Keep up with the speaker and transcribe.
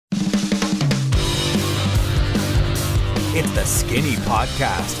It's the Skinny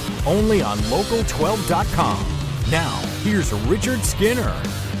Podcast, only on Local12.com. Now, here's Richard Skinner.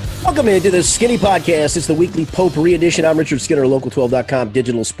 Welcome into the Skinny Podcast. It's the weekly potpourri edition. I'm Richard Skinner, Local12.com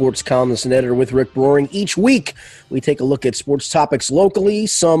digital sports columnist and editor with Rick Broering. Each week, we take a look at sports topics locally,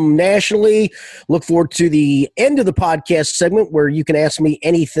 some nationally. Look forward to the end of the podcast segment where you can ask me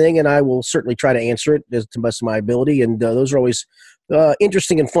anything, and I will certainly try to answer it to the best of my ability. And those are always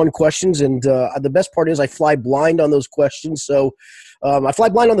interesting and fun questions. And the best part is I fly blind on those questions. So I fly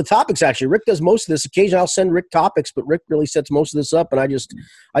blind on the topics, actually. Rick does most of this. Occasionally I'll send Rick topics, but Rick really sets most of this up, and I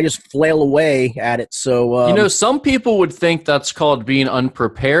just flail away at it. So some people would think that's called being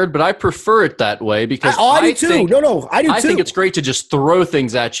unprepared, but I prefer it that way because I do too. I do too. I think it's great to just throw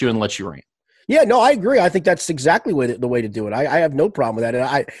things at you and let you rant. Yeah, no, I agree. I think that's exactly the way to do it. I have no problem with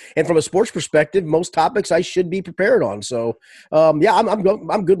that. And from a sports perspective, most topics I should be prepared on. So, I'm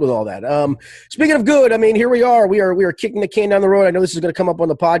good with all that. Speaking of good, I mean, here we are. We are kicking the can down the road. I know this is going to come up on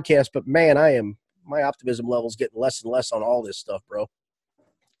the podcast, but man, my optimism level is getting less and less on all this stuff, bro.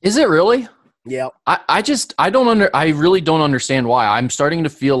 Is it really? Yeah. I really don't understand why. I'm starting to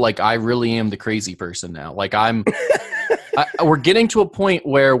feel like I really am the crazy person now. Like we're getting to a point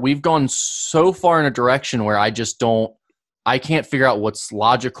where we've gone so far in a direction where I can't figure out what's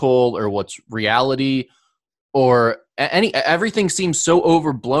logical or what's reality or everything seems so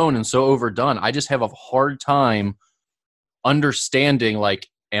overblown and so overdone. I just have a hard time understanding, like,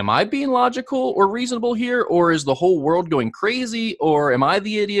 am I being logical or reasonable here, or is the whole world going crazy, or am I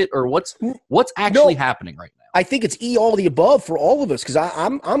the idiot, or what's actually happening right now? I think it's all the above for all of us, because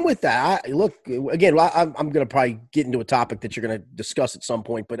I'm with that. I'm going to probably get into a topic that you're going to discuss at some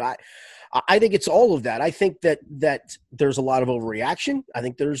point, but I think it's all of that. I think that there's a lot of overreaction. I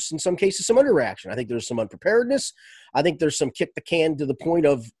think there's, in some cases, some underreaction. I think there's some unpreparedness. I think there's some kick the can to the point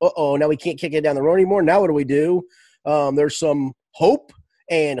of, now we can't kick it down the road anymore. Now what do we do? There's some hope,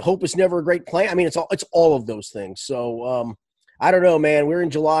 and hope is never a great plan. I mean, it's all of those things. So, I don't know, man. We're in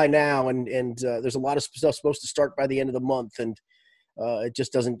July now, and there's a lot of stuff supposed to start by the end of the month, and it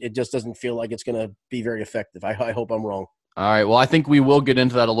just doesn't feel like it's going to be very effective. I hope I'm wrong. All right. Well, I think we will get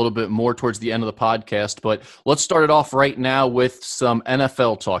into that a little bit more towards the end of the podcast, but let's start it off right now with some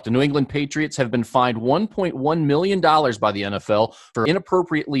NFL talk. The New England Patriots have been fined $1.1 million by the NFL for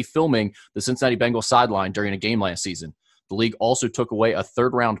inappropriately filming the Cincinnati Bengals sideline during a game last season. The league also took away a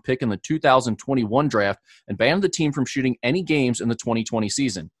third-round pick in the 2021 draft and banned the team from shooting any games in the 2020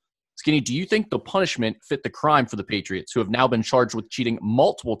 season. Skinny, do you think the punishment fit the crime for the Patriots, who have now been charged with cheating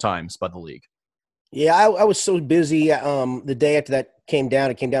multiple times by the league? Yeah, I was so busy the day after that came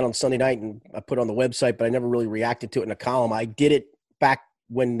down. It came down on Sunday night, and I put it on the website, but I never really reacted to it in a column. I did it back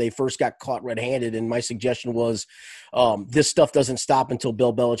when they first got caught red-handed, and my suggestion was this stuff doesn't stop until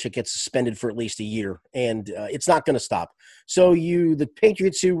Bill Belichick gets suspended for at least a year, and it's not going to stop. So the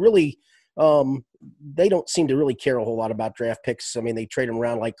Patriots, who really they don't seem to really care a whole lot about draft picks. I mean, they trade them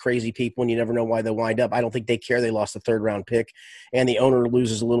around like crazy people, and you never know why they wind up. I don't think they care. They lost the third-round pick, and the owner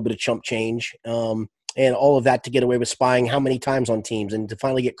loses a little bit of chump change, and all of that to get away with spying how many times on teams, and to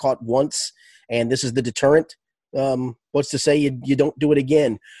finally get caught once, and this is the deterrent. What's to say you don't do it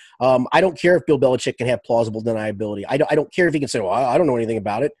again? I don't care if Bill Belichick can have plausible deniability. I don't care if he can say, well, I don't know anything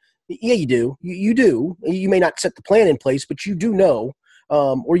about it. Yeah, you do. You do. You may not set the plan in place, but you do know,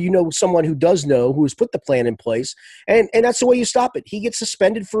 or you know someone who does know, who has put the plan in place, and that's the way you stop it. He gets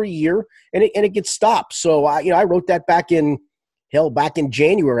suspended for a year, and it gets stopped. So I wrote that back in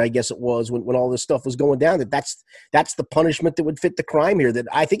January, I guess it was, when all this stuff was going down, that's the punishment that would fit the crime here. That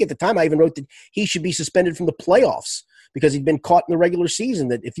I think at the time I even wrote that he should be suspended from the playoffs because he'd been caught in the regular season.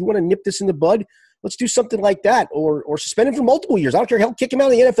 That if you want to nip this in the bud, let's do something like that, or suspend him for multiple years. I don't care. Hell, kick him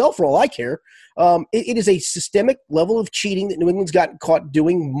out of the NFL for all I care. It is a systemic level of cheating that New England's gotten caught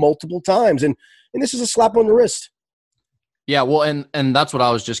doing multiple times, and this is a slap on the wrist. Yeah, well, and that's what I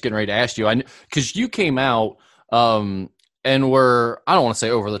was just getting ready to ask you. Because you came out and were, I don't want to say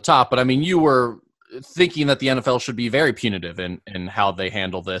over the top, but I mean, you were thinking that the NFL should be very punitive in how they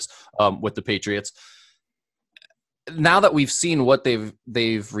handle this with the Patriots. Now that we've seen what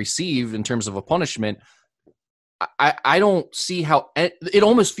they've received in terms of a punishment, I don't see how it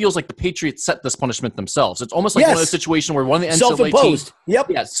almost feels like the Patriots set this punishment themselves. It's almost like one of those situations where one of the NCAA teams,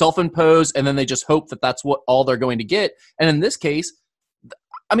 self-imposed, and then they just hope that that's what all they're going to get. And in this case,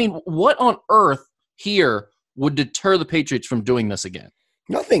 I mean, what on earth here would deter the Patriots from doing this again?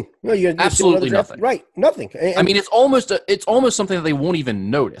 Nothing. No, absolutely nothing. Right, nothing. I mean, it's almost something that they won't even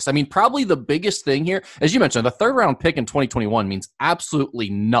notice. I mean, probably the biggest thing here, as you mentioned, the third-round pick in 2021 means absolutely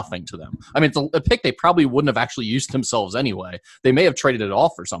nothing to them. I mean, it's a pick they probably wouldn't have actually used themselves anyway. They may have traded it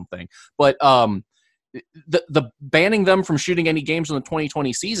off or something. But the banning them from shooting any games in the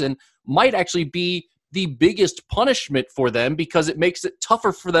 2020 season might actually be the biggest punishment for them, because it makes it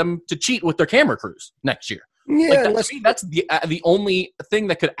tougher for them to cheat with their camera crews next year. Yeah, to me, that's the only thing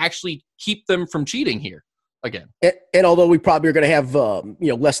that could actually keep them from cheating here again. And although we probably are going to have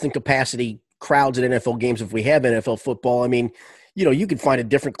less than capacity crowds at NFL games if we have NFL football, I mean, you can find a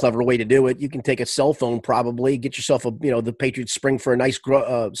different clever way to do it. You can take a cell phone, probably get yourself the Patriots spring for a nice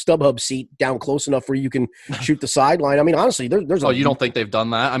StubHub seat down close enough where you can shoot the sideline. I mean, honestly, there's. You don't think they've done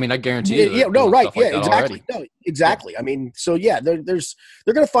that? I mean, I guarantee you. Yeah, no, right, yeah, like exactly, no, exactly. Yeah. I mean, so yeah, they're going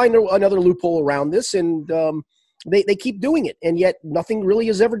to find another loophole around this, and they keep doing it, and yet nothing really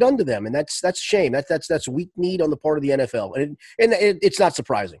is ever done to them, and that's a shame. That's weak need on the part of the NFL, and it's not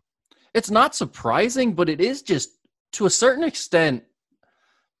surprising. It's not surprising, but it is just, to a certain extent,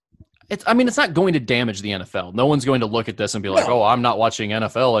 it's not going to damage the NFL. No one's going to look at this and be like, oh, I'm not watching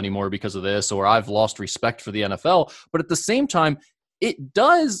NFL anymore because of this, or I've lost respect for the NFL. But at the same time, it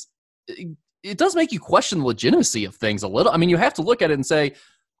does make you question the legitimacy of things a little. I mean, you have to look at it and say,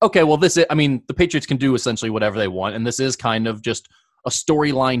 okay, well, the Patriots can do essentially whatever they want, and this is kind of just a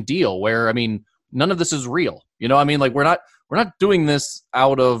storyline deal where, none of this is real. We're not doing this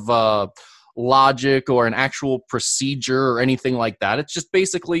out of logic or an actual procedure or anything like that. It's just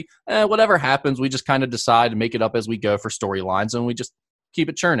basically whatever happens, we just kind of decide to make it up as we go for storylines, and we just keep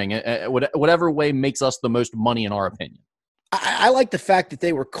it churning. Whatever way makes us the most money, in our opinion. I like the fact that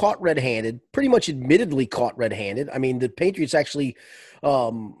they were caught red-handed, pretty much admittedly caught red-handed. I mean, the Patriots actually,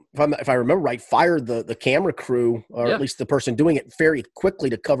 if I remember right, fired the camera crew, or at least the person doing it, very quickly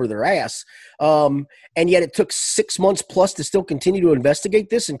to cover their ass. And yet it took 6 months plus to still continue to investigate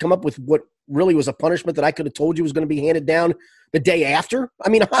this and come up with what really was a punishment that I could have told you was going to be handed down the day after. I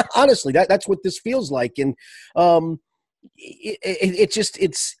mean, honestly, that's what this feels like. And it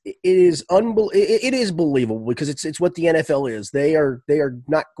is believable, because it's what the NFL is. They are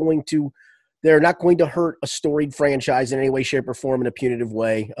not going to hurt a storied franchise in any way, shape, or form in a punitive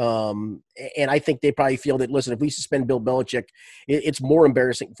way. And I think they probably feel that, listen, if we suspend Bill Belichick, it's more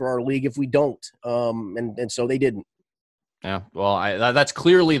embarrassing for our league if we don't. And so they didn't. Yeah, well, that's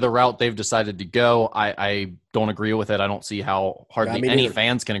clearly the route they've decided to go. I don't agree with it. I don't see how hardly any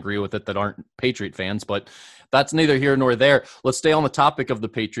fans can agree with it that aren't Patriot fans, but that's neither here nor there. Let's stay on the topic of the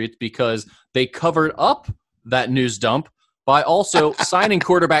Patriots, because they covered up that news dump by also signing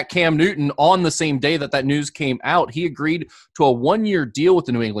quarterback Cam Newton on the same day that news came out. He agreed to a 1-year deal with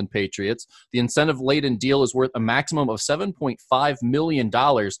the New England Patriots. The incentive-laden deal is worth a maximum of $7.5 million.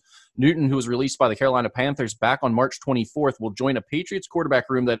 Newton, who was released by the Carolina Panthers back on March 24th, will join a Patriots quarterback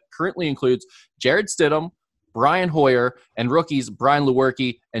room that currently includes Jared Stidham, Brian Hoyer, and rookies Brian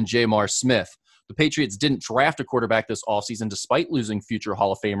Lewerke and Jamar Smith. The Patriots didn't draft a quarterback this offseason, despite losing future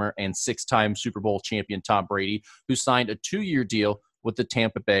Hall of Famer and 6-time Super Bowl champion Tom Brady, who signed a 2-year deal with the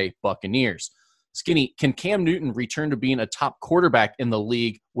Tampa Bay Buccaneers. Skinny, can Cam Newton return to being a top quarterback in the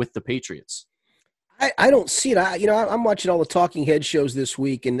league with the Patriots? I don't see it. I'm watching all the talking head shows this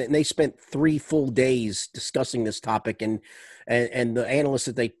week, and they spent 3 full days discussing this topic, and the analysts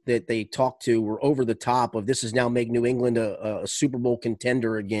that they talked to were over the top of, this is now make New England a Super Bowl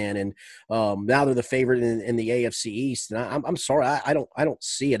contender again, and now they're the favorite in the AFC East. And I'm sorry, I don't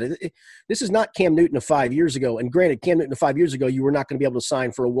see it. This is not Cam Newton of 5 years ago. And granted, Cam Newton of 5 years ago, you were not going to be able to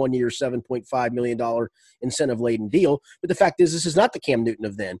sign for a 1-year, $7.5 million incentive-laden deal. But the fact is, this is not the Cam Newton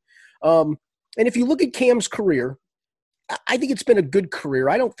of then. And if you look at Cam's career, I think it's been a good career.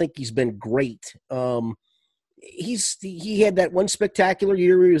 I don't think he's been great. He had that one spectacular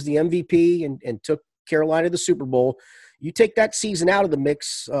year where he was the MVP and took Carolina to the Super Bowl. You take that season out of the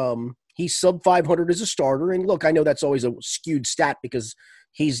mix, he's sub 500 as a starter. And look, I know that's always a skewed stat because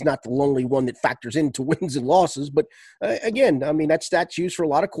he's not the lonely one that factors into wins and losses. But again, I mean, that stat's used for a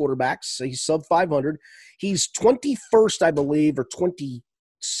lot of quarterbacks. He's sub 500. He's 21st, I believe, or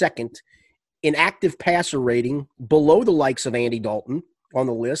 22nd in active passer rating, below the likes of Andy Dalton on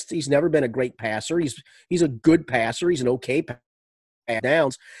the list. He's never been a great passer. He's a good passer. He's an okay passer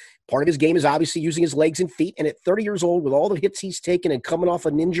downs. Part of his game is obviously using his legs and feet. And at 30 years old, with all the hits he's taken and coming off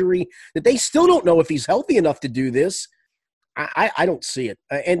an injury that they still don't know if he's healthy enough to do this, I don't see it.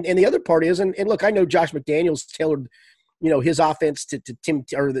 And the other part is, and look, I know Josh McDaniels tailored, his offense to Tim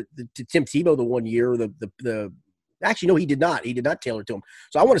Tebow the 1 year. Actually, no, he did not. He did not tailor to him.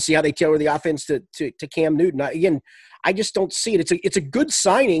 So I want to see how they tailor the offense to Cam Newton. Again, I just don't see it. It's a good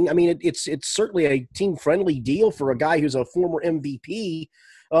signing. I mean, it's certainly a team-friendly deal for a guy who's a former MVP,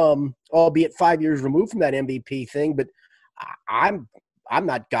 albeit 5 years removed from that MVP thing. But I'm I'm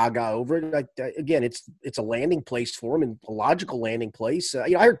not gaga over it. Again, it's a landing place for him and a logical landing place.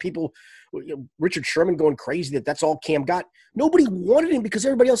 I heard people, Richard Sherman going crazy that's all Cam got. Nobody wanted him because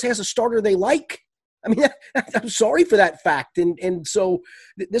everybody else has a starter they like. I mean, I'm sorry for that fact. And so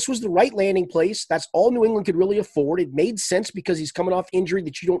this was the right landing place. That's all New England could really afford. It made sense because he's coming off injury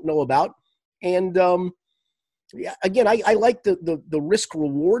that you don't know about. And, yeah, again, I like the risk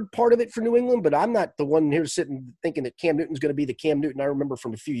reward part of it for New England, but I'm not the one here sitting thinking that Cam Newton's going to be the Cam Newton I remember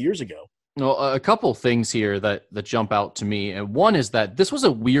from a few years ago. Well, a couple things here that jump out to me. And one is that this was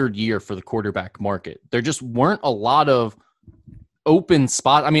a weird year for the quarterback market. There just weren't a lot of open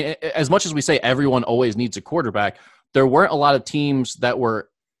spot. I mean, as much as we say everyone always needs a quarterback, there weren't a lot of teams that were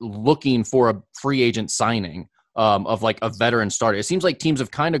looking for a free agent signing of like a veteran starter. It seems like teams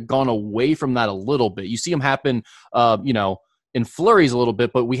have kind of gone away from that a little bit. You see them happen, in flurries a little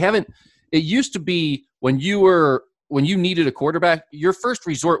bit, but we haven't. It used to be when you needed a quarterback, your first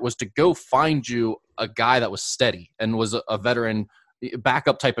resort was to go find you a guy that was steady and was a veteran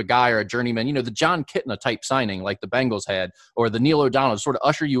backup type of guy or a journeyman, the John Kitna type signing like the Bengals had, or the Neil O'Donnell to sort of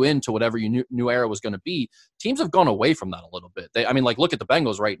usher you into whatever your new era was going to be. Teams have gone away from that a little bit. Look at the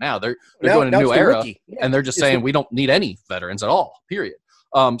Bengals right now. They're going a new era, and they're just saying we don't need any veterans at all, period.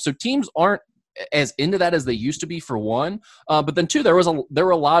 So teams aren't as into that as they used to be, for one. But then two, there were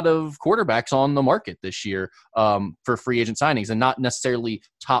a lot of quarterbacks on the market this year for free agent signings, and not necessarily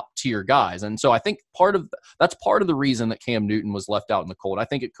top tier guys. And so I think that's part of the reason that Cam Newton was left out in the cold. I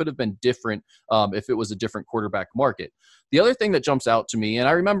think it could have been different if it was a different quarterback market. The other thing that jumps out to me, and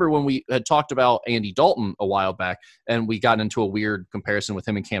I remember when we had talked about Andy Dalton a while back, and we got into a weird comparison with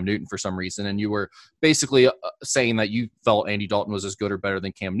him and Cam Newton for some reason, and you were basically saying that you felt Andy Dalton was as good or better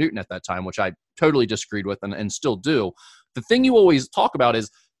than Cam Newton at that time, which I totally disagreed with and still do. The thing you always talk about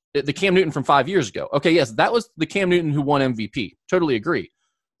is the Cam Newton from 5 years ago. Okay, yes, that was the Cam Newton who won MVP. Totally agree.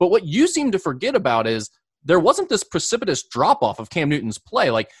 But what you seem to forget about is there wasn't this precipitous drop-off of Cam Newton's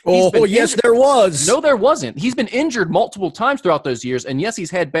play. Yes, there was. No, there wasn't. He's been injured multiple times throughout those years, and yes, he's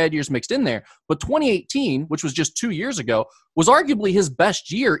had bad years mixed in there. But 2018, which was just 2 years ago, was arguably his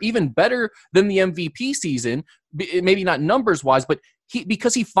best year, even better than the MVP season, maybe not numbers-wise, but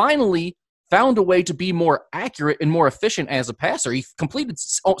because he finally found a way to be more accurate and more efficient as a passer. He completed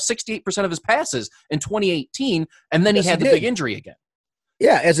 68% of his passes in 2018, and then he had the big injury again.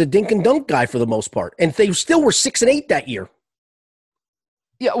 Yeah, as a dink and dunk guy for the most part. And they still were 6-8 that year.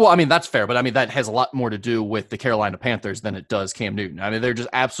 Yeah, well, that's fair, but that has a lot more to do with the Carolina Panthers than it does Cam Newton. They're just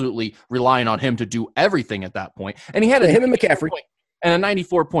absolutely relying on him to do everything at that point. And he had him and McCaffrey and a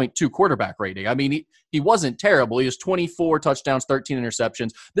 94.2 quarterback rating. He wasn't terrible. He was 24 touchdowns, 13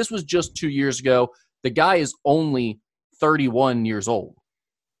 interceptions. This was just 2 years ago. The guy is only 31 years old.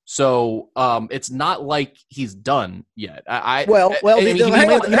 So it's not like he's done yet. He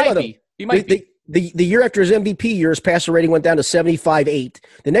might be. The year after his MVP year, his passer rating went down to 75.8.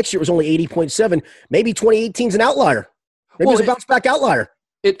 The next year it was only 80.7. Maybe 2018 is an outlier. Maybe it was a bounce back outlier.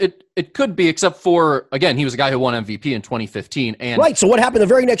 It could be, except for, again, he was a guy who won MVP in 2015. And right. So what happened the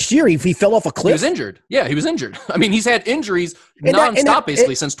very next year? He fell off a cliff. He was injured. Yeah, he was injured. He's had injuries nonstop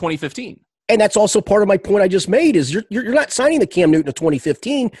basically since 2015. And that's also part of my point I just made is you're not signing the Cam Newton of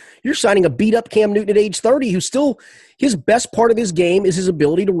 2015. You're signing a beat-up Cam Newton at age 30 who's still – his best part of his game is his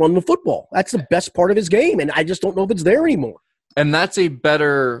ability to run the football. That's the best part of his game, and I just don't know if it's there anymore. And that's a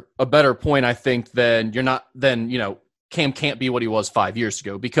better point, I think, than Cam can't be what he was 5 years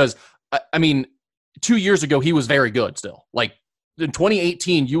ago, because, 2 years ago he was very good still. Like, in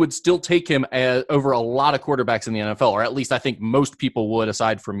 2018, you would still take him over a lot of quarterbacks in the NFL, or at least I think most people would,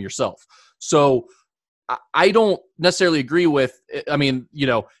 aside from yourself. So I don't necessarily agree with,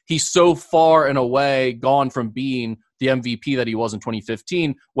 he's so far and away gone from being the MVP that he was in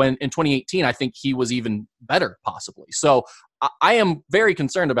 2015, when in 2018, I think he was even better possibly. So I am very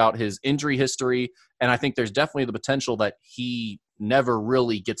concerned about his injury history, and I think there's definitely the potential that he never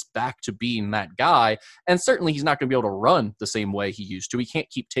really gets back to being that guy. And certainly he's not going to be able to run the same way he used to. He can't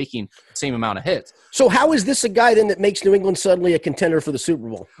keep taking the same amount of hits. So how is this a guy then that makes New England suddenly a contender for the Super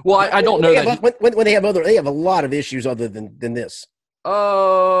Bowl? Well, I don't know when they have a lot of issues other than this.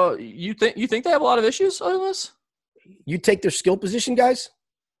 You think they have a lot of issues other than this? You take their skill position guys?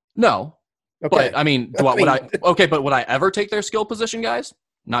 No. Okay. But would I ever take their skill position guys?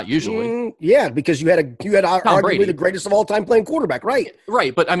 Not usually. Yeah, because you had arguably the greatest of all time playing quarterback, right?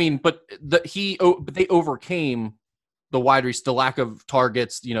 Right, but they overcame the lack of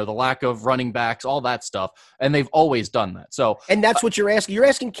targets, the lack of running backs, all that stuff. And they've always done that. So, and that's what you're asking. You're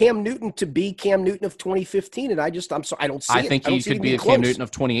asking Cam Newton to be Cam Newton of 2015. And I'm sorry, I don't see it. I think you could be a Cam Newton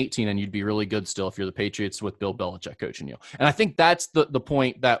of 2018 and you'd be really good still if you're the Patriots with Bill Belichick coaching you. And I think that's the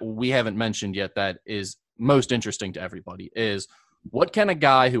point that we haven't mentioned yet that is most interesting to everybody is what can a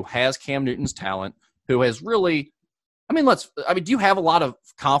guy who has Cam Newton's talent, who has really, do you have a lot of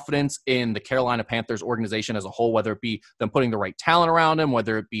confidence in the Carolina Panthers organization as a whole, whether it be them putting the right talent around him,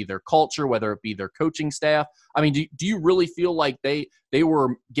 whether it be their culture, whether it be their coaching staff? I mean, do you really feel like they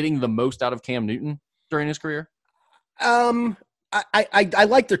were getting the most out of Cam Newton during his career? I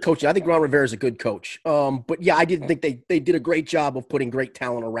like their coaching. I think Ron Rivera is a good coach. But yeah, I didn't think they did a great job of putting great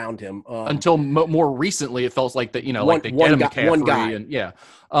talent around him. Until more recently, it felt like that, like they get him McCaffrey. One guy.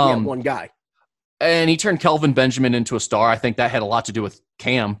 And one guy. And he turned Kelvin Benjamin into a star. I think that had a lot to do with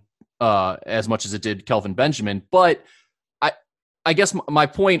Cam as much as it did Kelvin Benjamin. But I guess my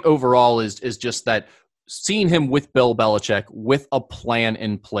point overall is just that seeing him with Bill Belichick with a plan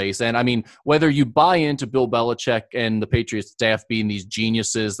in place. And I mean, whether you buy into Bill Belichick and the Patriots staff being these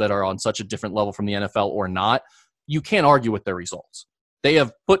geniuses that are on such a different level from the NFL or not, you can't argue with their results. They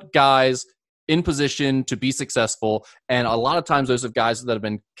have put guys in position to be successful. And a lot of times those are guys that have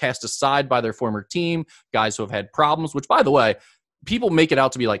been cast aside by their former team, guys who have had problems, which by the way, people make it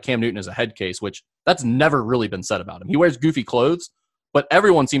out to be like Cam Newton is a head case, which that's never really been said about him. He wears goofy clothes, but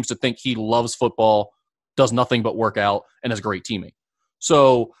everyone seems to think he loves football, does nothing but work out, and is a great teammate.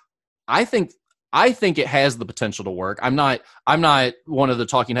 So I think it has the potential to work. I'm not one of the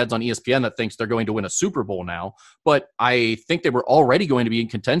talking heads on ESPN that thinks they're going to win a Super Bowl now, but I think they were already going to be in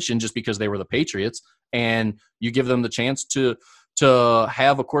contention just because they were the Patriots, and you give them the chance to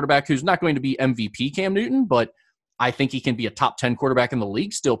have a quarterback who's not going to be MVP Cam Newton, but I think he can be a top 10 quarterback in the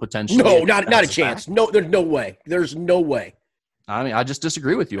league still potentially. No, not a chance. No, there's no way. There's no way. I mean, I just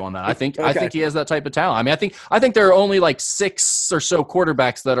disagree with you on that. I think he has that type of talent. I mean, I think there are only like 6 or so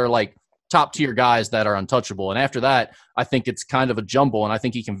quarterbacks that are like top tier guys that are untouchable. And after that, I think it's kind of a jumble, and I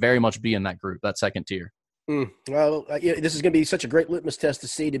think he can very much be in that group, that second tier. Well, this is going to be such a great litmus test to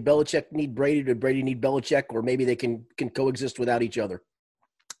see. Did Belichick need Brady? Did Brady need Belichick? Or maybe they can coexist without each other?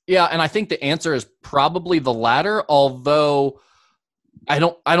 Yeah, and I think the answer is probably the latter, although I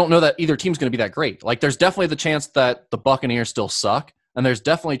don't know that either team's going to be that great. Like, there's definitely the chance that the Buccaneers still suck, and there's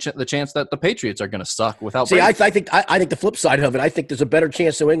definitely the chance that the Patriots are going to suck without Brady. I think the flip side of it, I think there's a better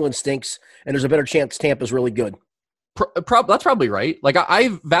chance New England stinks, and there's a better chance Tampa's really good. That's probably right. Like,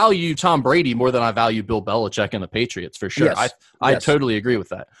 I value Tom Brady more than I value Bill Belichick and the Patriots for sure. Yes. I totally agree with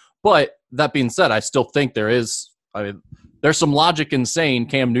that. But that being said, I still think there's some logic in saying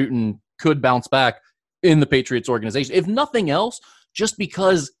Cam Newton could bounce back in the Patriots organization. If nothing else, just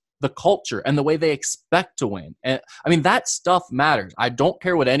because the culture and the way they expect to win. And I mean, that stuff matters. I don't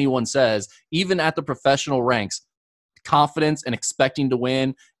care what anyone says, even at the professional ranks. Confidence and expecting to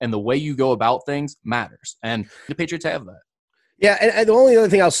win and the way you go about things matters. And the Patriots have that. Yeah, and the only other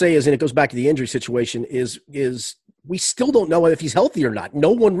thing I'll say is, and it goes back to the injury situation, is we still don't know if he's healthy or not. No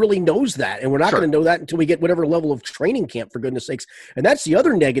one really knows that, and we're not going to know that until we get whatever level of training camp, for goodness sakes. And that's the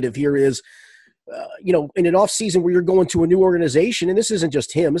other negative here is, in an off season where you're going to a new organization, and this isn't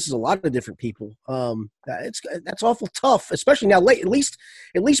just him, this is a lot of different people. That's awful tough, especially now. At least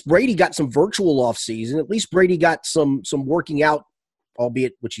Brady got some virtual off season. At least Brady got some working out,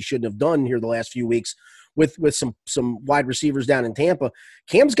 albeit which he shouldn't have done here the last few weeks with some wide receivers down in Tampa.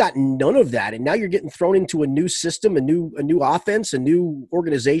 Cam's got none of that, and now you're getting thrown into a new system, a new offense, a new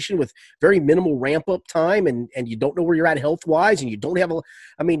organization with very minimal ramp up time, and you don't know where you're at health wise, and you don't have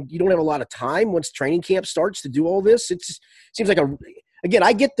a lot of time once training camp starts to do all this. It seems like again,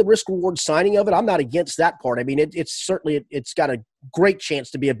 I get the risk reward signing of it. I'm not against that part. I mean, it's got a great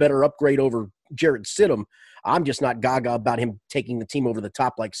chance to be a better upgrade over Jarrett Stidham. I'm just not gaga about him taking the team over the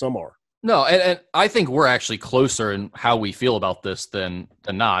top like some are. No, and I think we're actually closer in how we feel about this than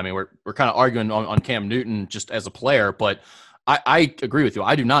not. I mean, we're kind of arguing on Cam Newton just as a player, but I agree with you.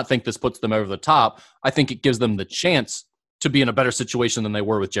 I do not think this puts them over the top. I think it gives them the chance to be in a better situation than they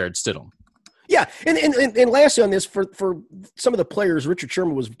were with Jarrett Stidham. Yeah, and lastly on this, for some of the players, Richard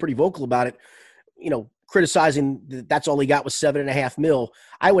Sherman was pretty vocal about it, criticizing that's all he got was $7.5 million.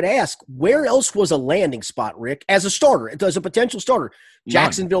 I would ask, where else was a landing spot, Rick, as a starter, as a potential starter?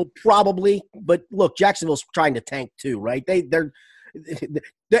 Jacksonville, probably, but look, Jacksonville's trying to tank too, right? They don't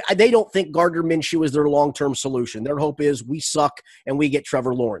think Gardner Minshew is their long-term solution. Their hope is we suck and we get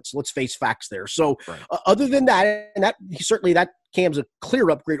Trevor Lawrence. Let's face facts there. So right. Other than that, and that Cam's a clear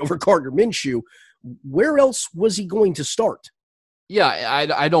upgrade over Gardner Minshew, where else was he going to start? Yeah,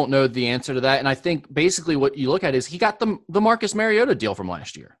 I don't know the answer to that. And I think basically what you look at is he got the Marcus Mariota deal from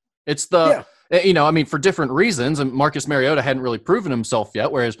last year. It's for different reasons. And Marcus Mariota hadn't really proven himself yet,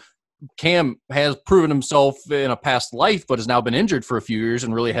 whereas Cam has proven himself in a past life, but has now been injured for a few years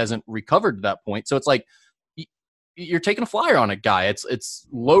and really hasn't recovered to that point. So it's like you're taking a flyer on a guy. It's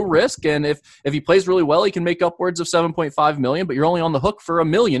low risk, and if he plays really well, he can make upwards of $7.5 million. But you're only on the hook for $1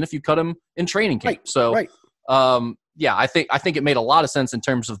 million if you cut him in training camp. Right. So, right. I think it made a lot of sense in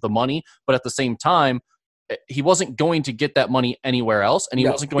terms of the money, but at the same time, he wasn't going to get that money anywhere else, and he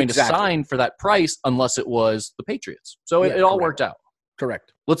wasn't going to sign for that price unless it was the Patriots. So it all worked out.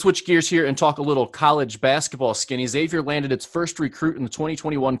 Correct. Let's switch gears here and talk a little college basketball, Skinny. Xavier landed its first recruit in the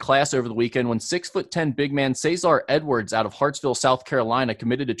 2021 class over the weekend when 6'10" big man Cesar Edwards out of Hartsville, South Carolina,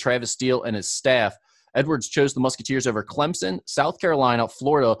 committed to Travis Steele and his staff. Edwards chose the Musketeers over Clemson, South Carolina,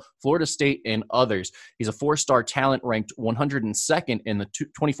 Florida, Florida State, and others. He's a four-star talent ranked 102nd in the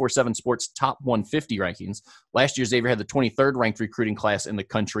 24/7 Sports Top 150 rankings. Last year, Xavier had the 23rd ranked recruiting class in the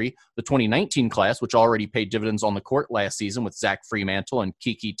country. The 2019 class, which already paid dividends on the court last season with Zach Fremantle and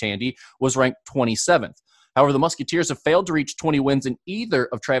Kiki Tandy, was ranked 27th. However, the Musketeers have failed to reach 20 wins in either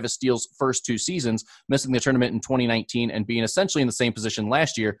of Travis Steele's first two seasons, missing the tournament in 2019 and being essentially in the same position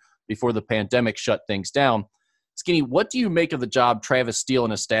last year before the pandemic shut things down. Skinny, what do you make of the job Travis Steele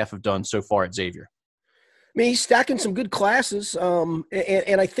and his staff have done so far at Xavier? I mean, he's stacking some good classes,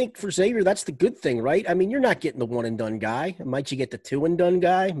 and I think for Xavier, that's the good thing, right? I mean, you're not getting the one-and-done guy. Might you get the two-and-done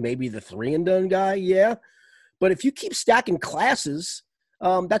guy, maybe the three-and-done guy? Yeah. But if you keep stacking classes,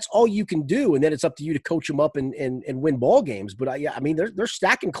 that's all you can do, and then it's up to you to coach them up and win ball games. But, they're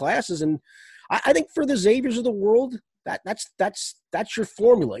stacking classes, and I think for the Xaviers of the world, that's your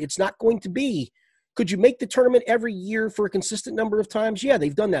formula. It's not going to be, could you make the tournament every year for a consistent number of times? Yeah,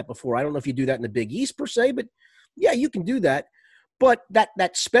 they've done that before. I don't know if you do that in the Big East per se, but yeah, you can do that. But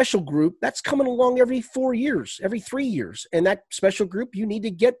that special group, that's coming along every 4 years, every 3 years. And that special group, you need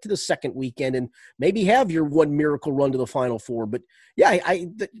to get to the second weekend and maybe have your one miracle run to the Final Four. But yeah,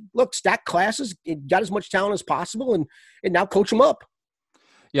 look, stack classes, got as much talent as possible, and now coach them up.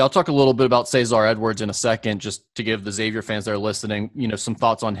 Yeah, I'll talk a little bit about Cesar Edwards in a second, just to give the Xavier fans that are listening, some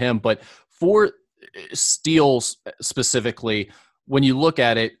thoughts on him. But for Steele specifically, when you look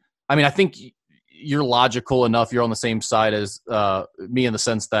at it, I mean, I think you're logical enough. You're on the same side as me in the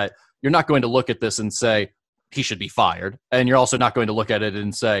sense that you're not going to look at this and say he should be fired. And you're also not going to look at it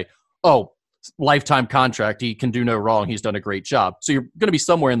and say, oh, lifetime contract, he can do no wrong, he's done a great job. So you're going to be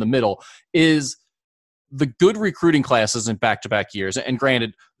somewhere in the middle. Is the good recruiting classes in back-to-back years, and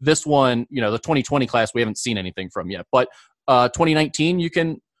granted, this one, the 2020 class, we haven't seen anything from yet, but 2019, you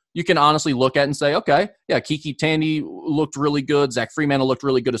can honestly look at and say, okay, yeah, Kiki Tandy looked really good. Zach Fremantle looked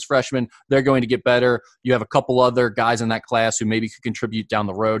really good as freshmen. They're going to get better. You have a couple other guys in that class who maybe could contribute down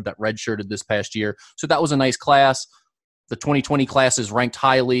the road that redshirted this past year. So that was a nice class. The 2020 class is ranked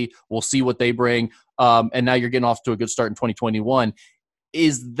highly. We'll see what they bring. And now you're getting off to a good start in 2021.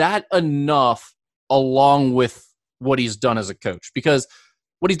 Is that enough along with what he's done as a coach? Because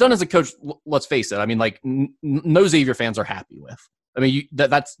what he's done as a coach, let's face it, I mean, like, no Xavier fans are happy with. I mean,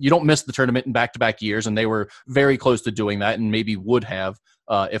 you don't miss the tournament in back-to-back years, and they were very close to doing that, and maybe would have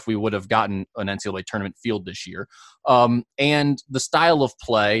if we would have gotten an NCAA tournament field this year. And the style of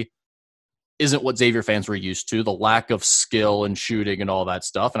play isn't what Xavier fans were used to, the lack of skill and shooting and all that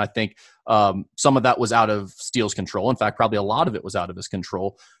stuff. And I think some of that was out of Steele's control. In fact, probably a lot of it was out of his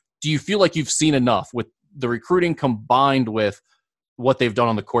control. Do you feel like you've seen enough with the recruiting combined with what they've done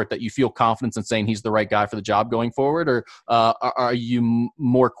on the court that you feel confidence in saying he's the right guy for the job going forward? Or are you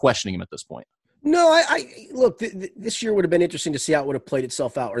more questioning him at this point? No, I look, this year would have been interesting to see how it would have played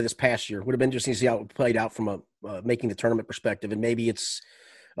itself out, or this past year would have been interesting to see how it played out from a making the tournament perspective. And maybe it's,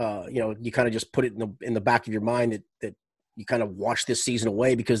 you kind of just put it in the back of your mind that you kind of washed this season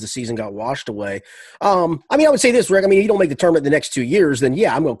away because the season got washed away. I would say this, Rick. I mean, if you don't make the tournament the next 2 years, then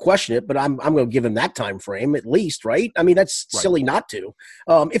yeah, I'm going to question it, but I'm going to give him that time frame at least, right? I mean, that's silly not to.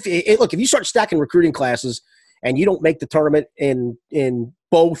 If you start stacking recruiting classes and you don't make the tournament in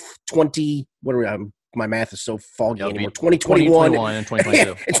both 20, my math is so foggy anymore. 2021 and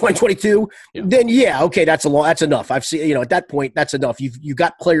 2022. And 2022. Yeah. Then yeah, okay, that's enough. I've seen, at that point, that's enough. You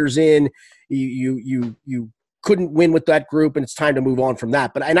got players in. You couldn't win with that group, and it's time to move on from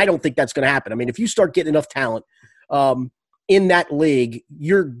that. And I don't think that's going to happen. I mean, if you start getting enough talent in that league,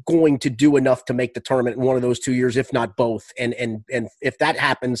 you're going to do enough to make the tournament in one of those 2 years, if not both. And if that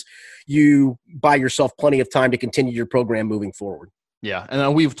happens, you buy yourself plenty of time to continue your program moving forward. Yeah,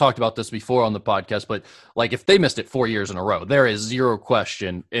 and we've talked about this before on the podcast, but like if they missed it 4 years in a row, there is zero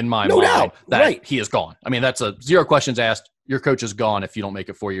question in my mind that he is gone. I mean, that's a zero questions asked. your coach is gone if you don't make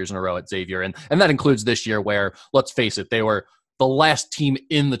it 4 years in a row at Xavier. And that includes this year where, let's face it, they were the last team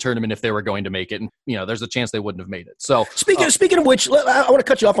in the tournament if they were going to make it. And, there's a chance they wouldn't have made it. So speaking of which, I want to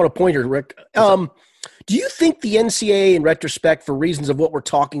cut you off on a point here, Rick. Do you think the NCAA, in retrospect, for reasons of what we're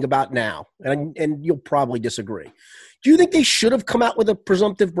talking about now, and you'll probably disagree, do you think they should have come out with a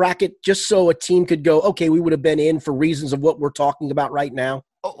presumptive bracket just so a team could go, okay, we would have been in for reasons of what we're talking about right now?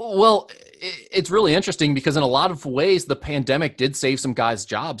 Well, it's really interesting because in a lot of ways, the pandemic did save some guys'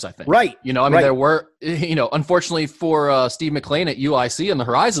 jobs, I think. Right. There were, unfortunately for Steve McLean at UIC in the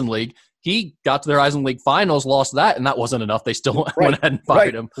Horizon League, he got to the Horizon League finals, lost that, and that wasn't enough. They still went ahead and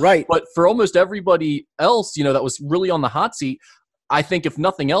fired him. Right. But for almost everybody else, that was really on the hot seat, I think if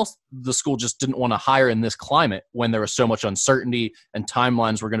nothing else, the school just didn't want to hire in this climate when there was so much uncertainty and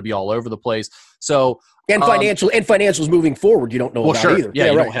timelines were going to be all over the place. So and financials moving forward, you don't know about either.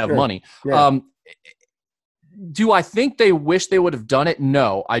 Yeah, you don't have money. Yeah. Do I think they wish they would have done it?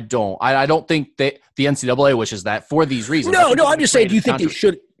 No, I don't. I don't think the NCAA wishes that for these reasons. No, I'm just saying. Do you think they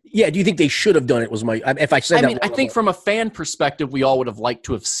should? Yeah, do you think they should have done it? Was my if I said that? I think from a fan perspective, we all would have liked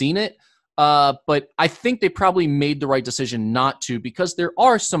to have seen it. But I think they probably made the right decision not to, because there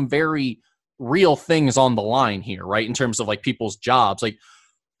are some very real things on the line here, right? In terms of like people's jobs. Like,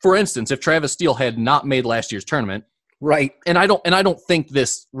 for instance, if Travis Steele had not made last year's tournament, right? And I don't think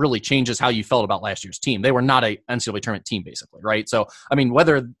this really changes how you felt about last year's team. They were not a NCAA tournament team, basically, right? So, I mean,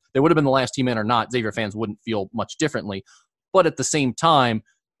 whether they would have been the last team in or not, Xavier fans wouldn't feel much differently. But at the same time,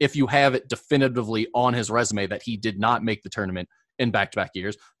 if you have it definitively on his resume that he did not make the tournament in back-to-back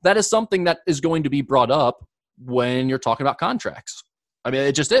years, that is something that is going to be brought up when you're talking about contracts. I mean,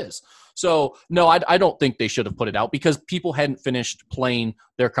 it just is. So, no, I don't think they should have put it out because people hadn't finished playing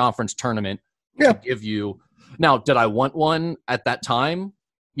their conference tournament to give you. Now, did I want one at that time?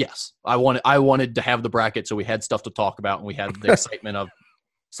 Yes. I wanted to have the bracket so we had stuff to talk about and we had the excitement of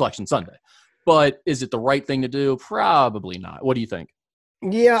Selection Sunday. But is it the right thing to do? Probably not. What do you think?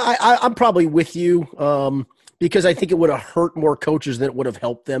 Yeah, I'm probably with you because I think it would have hurt more coaches than it would have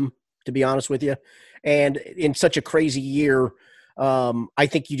helped them, to be honest with you. And in such a crazy year, I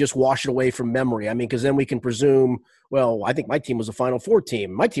think you just wash it away from memory. I mean, because then we can presume, well, I think my team was a Final Four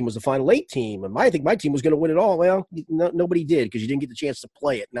team. My team was a Final Eight team. And I think my team was going to win it all. Well, nobody did because you didn't get the chance to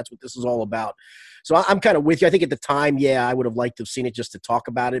play it. And that's what this is all about. So I'm kind of with you. I think at the time, I would have liked to have seen it just to talk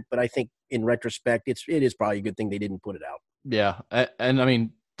about it. But I think in retrospect, it is probably a good thing they didn't put it out. Yeah. And I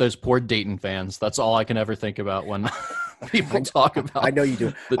mean, those poor Dayton fans, that's all I can ever think about when people talk about I know you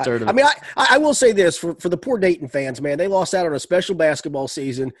do. The tournament. I mean, I will say this for the poor Dayton fans, man, they lost out on a special basketball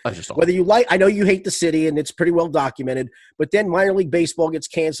season. Whether you I know you hate the city and it's pretty well documented, but then minor league baseball gets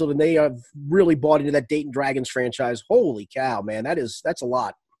canceled and they have really bought into that Dayton Dragons franchise. Holy cow, man. That's a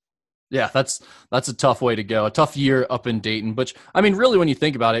lot. Yeah, that's a tough way to go. A tough year up in Dayton. But, I mean, really, when you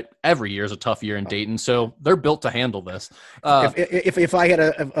think about it, every year is a tough year in Dayton. So they're built to handle this. If I had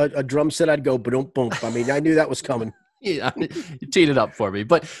a drum set, I'd go boom, boom. I mean, I knew that was coming. Yeah, you teed it up for me.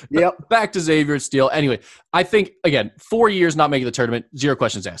 But back to Xavier Steele. Anyway, I think, again, 4 years not making the tournament, zero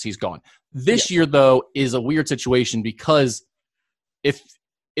questions asked. He's gone. This year, though, is a weird situation because if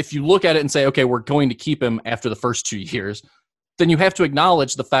you look at it and say, okay, we're going to keep him after the first 2 years, then you have to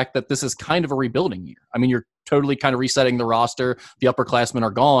acknowledge the fact that this is kind of a rebuilding year. I mean, you're totally kind of resetting the roster. The upperclassmen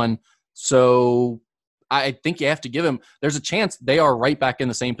are gone. So I think you have to give him – there's a chance they are right back in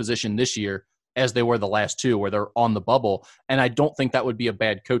the same position this year as they were the last two where they're on the bubble. And I don't think that would be a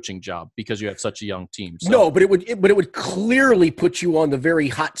bad coaching job because you have such a young team. So. No, but it would clearly put you on the very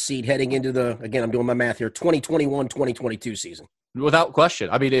hot seat heading into the – again, I'm doing my math here – 2021-2022 season. Without question.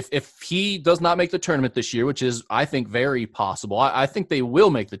 I mean, if he does not make the tournament this year, which is, I think, very possible. I think they will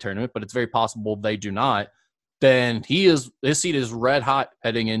make the tournament, but it's very possible they do not. Then his seat is red hot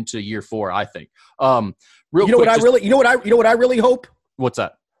heading into year 4, I think. You know what I really hope? What's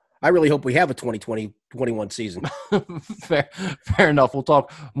that? I really hope we have a 2020-21 season. Fair enough. We'll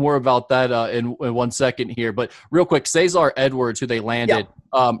talk more about that in 1 second here. But real quick, Cesar Edwards, who they landed,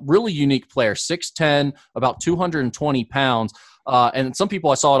 really unique player, 6'10", about 220 pounds. And some people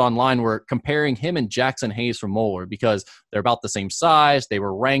I saw it online were comparing him and Jackson Hayes from Moeller because they're about the same size. They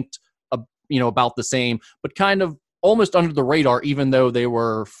were ranked, about the same, but kind of almost under the radar, even though they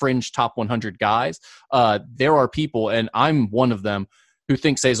were fringe top 100 guys. There are people, and I'm one of them, who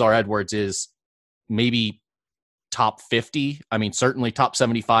think Cesar Edwards is maybe top 50. I mean, certainly top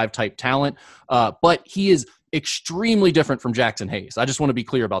 75 type talent. But he is extremely different from Jackson Hayes. I just want to be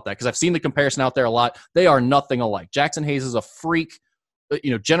clear about that because I've seen the comparison out there a lot. They are nothing alike. Jackson Hayes is a freak,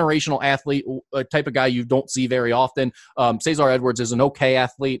 generational athlete, a type of guy you don't see very often. Cesar Edwards is an okay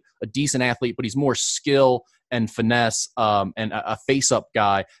athlete, a decent athlete, but he's more skill and finesse and a face-up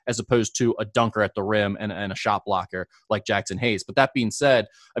guy as opposed to a dunker at the rim and a shot blocker like Jackson Hayes. But that being said,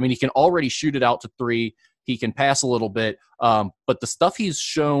 I mean, he can already shoot it out to three. He can pass a little bit, but the stuff he's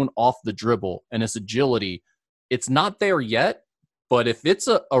shown off the dribble and his agility, it's not there yet. But if it's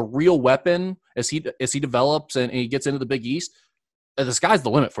a real weapon as he develops and he gets into the Big East, the sky's the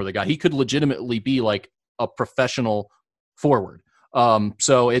limit for the guy. He could legitimately be like a professional forward.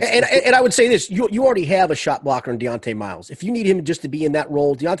 So it's and I would say this: you already have a shot blocker in Deontay Miles. If you need him just to be in that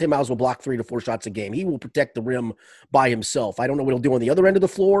role, Deontay Miles will block 3 to 4 shots a game. He will protect the rim by himself. I don't know what he'll do on the other end of the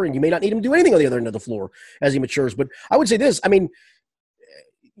floor, and you may not need him to do anything on the other end of the floor as he matures. But I would say this: I mean,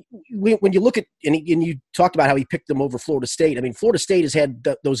 when you look at and you talked about how he picked them over Florida State. I mean, Florida State has had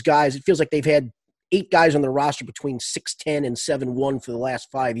those guys. It feels like they've had 8 guys on their roster between 6'10" and 7'1" for the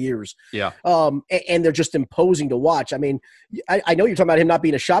last 5 years. Yeah. And they're just imposing to watch. I mean, I know you're talking about him not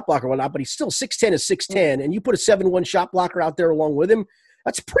being a shot blocker or whatnot, but he's still 6'10" is 6'10", and you put a 7'1" shot blocker out there along with him.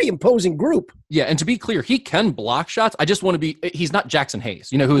 That's a pretty imposing group. Yeah, and to be clear, he can block shots. I just want to be – he's not Jackson Hayes,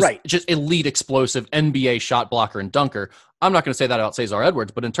 who's just elite explosive NBA shot blocker and dunker. I'm not going to say that about Cesar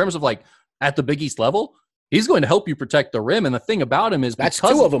Edwards, but in terms of like at the Big East level, he's going to help you protect the rim. And the thing about him is that's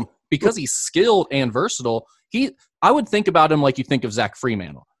 2 of them. Because he's skilled and versatile, I would think about him like you think of Zach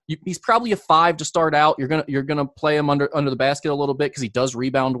Fremantle. He's probably a 5 to start out. You're gonna play him under the basket a little bit because he does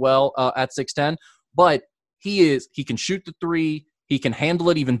rebound well at 6'10", but he can shoot the 3. He can handle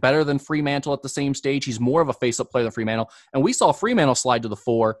it even better than Fremantle at the same stage. He's more of a face-up player than Fremantle. And we saw Fremantle slide to the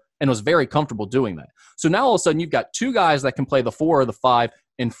 4 and was very comfortable doing that. So now all of a sudden you've got 2 guys that can play the 4 or the 5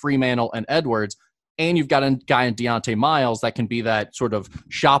 in Fremantle and Edwards, and you've got a guy in Deontay Miles that can be that sort of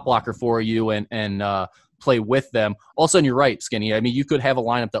shot blocker for you and play with them. All of a sudden you're right, Skinny. I mean, you could have a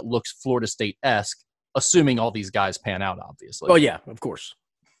lineup that looks Florida State-esque, assuming all these guys pan out, obviously. Oh, yeah, of course.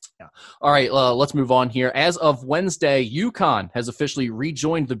 Yeah. All right, let's move on here. As of Wednesday, UConn has officially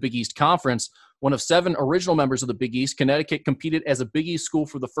rejoined the Big East Conference. One of 7 original members of the Big East, Connecticut competed as a Big East school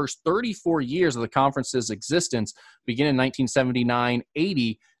for the first 34 years of the conference's existence, beginning in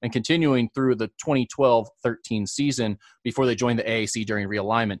 1979-80 and continuing through the 2012-13 season before they joined the AAC during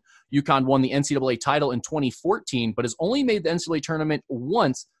realignment. UConn won the NCAA title in 2014, but has only made the NCAA tournament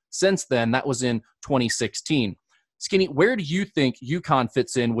once since then. That was in 2016. Skinny, where do you think UConn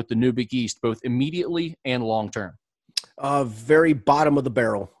fits in with the new Big East, both immediately and long-term? Very bottom of the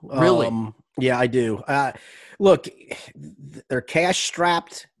barrel. Really? Yeah, I do. Look, they're cash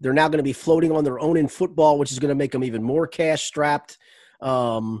strapped. They're now going to be floating on their own in football, which is going to make them even more cash strapped.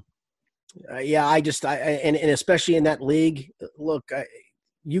 And especially in that league, look,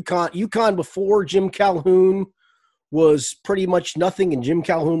 UConn before Jim Calhoun was pretty much nothing, and Jim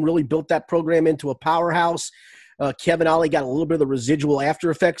Calhoun really built that program into a powerhouse. Kevin Ollie got a little bit of the residual after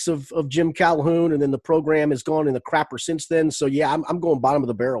effects of Jim Calhoun, and then the program has gone in the crapper since then. So, yeah, I'm going bottom of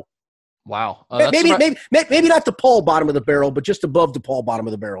the barrel. Wow. Maybe not DePaul bottom of the barrel, but just above DePaul bottom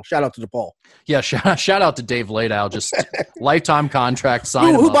of the barrel. Shout out to DePaul. Yeah, shout out to Dave Ladow, just lifetime contract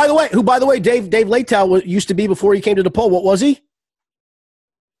sign. Who by the way, Dave Ladow used to be before he came to DePaul. What was he?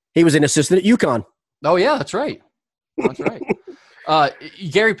 He was an assistant at UConn. Oh, yeah, that's right. That's right.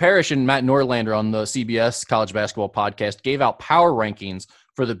 Gary Parrish and Matt Norlander on the CBS College Basketball Podcast gave out power rankings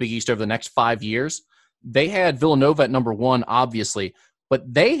for the Big East over the next 5 years. They had Villanova at number 1, obviously,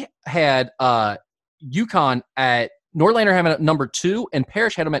 but they had UConn at Norlander having at number 2, and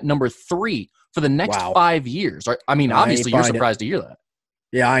Parrish had them at number 3 for the next 5 years. I mean, obviously, you're surprised to hear that.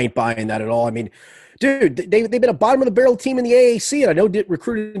 Yeah, I ain't buying that at all. I mean, dude, they've been a bottom of the barrel team in the AAC, and I know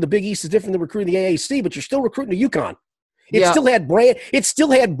recruiting in the Big East is different than recruiting the AAC, but you're still recruiting to UConn. It still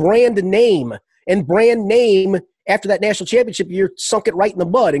had brand name, and brand name after that national championship year sunk it right in the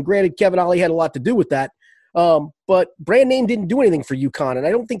mud. And granted, Kevin Ollie had a lot to do with that. But brand name didn't do anything for UConn, and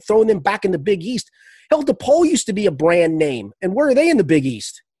I don't think throwing them back in the Big East. Hell, DePaul used to be a brand name, and where are they in the Big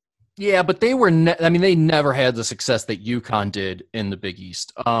East? Yeah, but they were. They never had the success that UConn did in the Big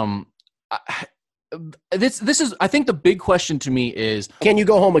East. This is. I think the big question to me is: can you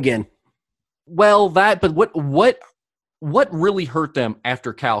go home again? Well, but what really hurt them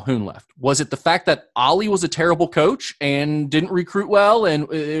after Calhoun left? Was it the fact that Ollie was a terrible coach and didn't recruit well,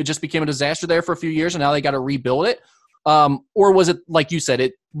 and it just became a disaster there for a few years, and now they got to rebuild it? Or was it, like you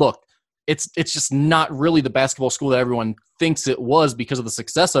said, it's just not really the basketball school that everyone thinks it was because of the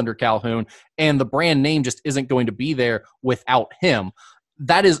success under Calhoun, and the brand name just isn't going to be there without him?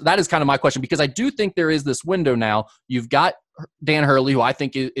 that is kind of my question, because I do think there is this window now. You've got Dan Hurley, who I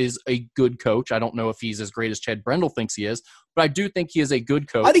think is a good coach. I don't know if he's as great as Chad Brendel thinks he is, but I do think he is a good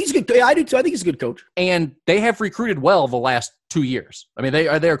coach. I think he's good. Yeah, I do too. I think he's a good coach. And they have recruited well the last 2 years. I mean,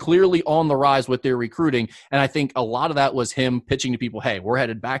 they're clearly on the rise with their recruiting, and I think a lot of that was him pitching to people, hey, we're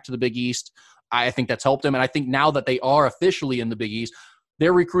headed back to the Big East. I think that's helped him, and I think now that they are officially in the Big East,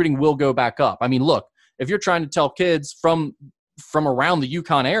 their recruiting will go back up. I mean, look, if you're trying to tell kids from around the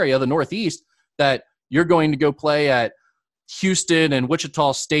Yukon area, the Northeast, that you're going to go play at Houston and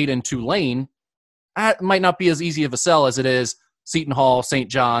Wichita State and Tulane, that might not be as easy of a sell as it is Seton Hall, St.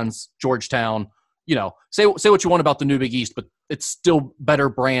 John's, Georgetown. You know, say what you want about the new Big East, but it's still better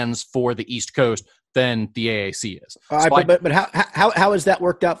brands for the East Coast than the AAC is. All right, but how has that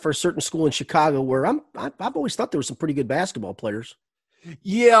worked out for a certain school in Chicago where I've always thought there were some pretty good basketball players?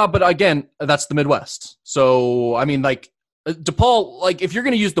 Yeah, but again, that's the Midwest. So I mean, like, DePaul, like, if you're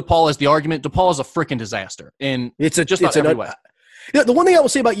going to use DePaul as the argument, DePaul is a freaking disaster. And it's every way. The one thing I will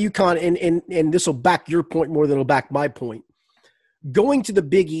say about UConn, and this will back your point more than it'll back my point, going to the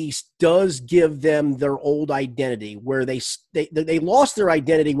Big East does give them their old identity, where they lost their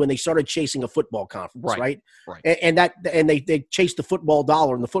identity when they started chasing a football conference, right? And they chased the football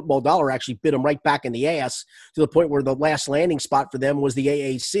dollar, and the football dollar actually bit them right back in the ass to the point where the last landing spot for them was the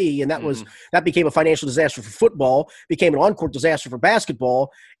AAC, and that became a financial disaster for football, became an on-court disaster for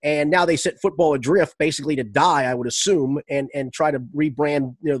basketball, and now they set football adrift basically to die, I would assume, and try to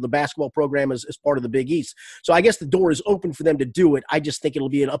rebrand the basketball program as part of the Big East. So I guess the door is open for them to do it. I just think it'll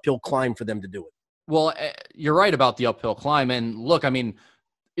be an uphill climb for them to do it. Well, you're right about the uphill climb. And look, I mean,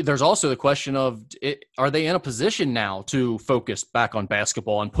 there's also the question of, are they in a position now to focus back on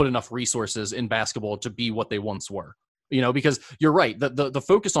basketball and put enough resources in basketball to be what they once were? Because you're right. The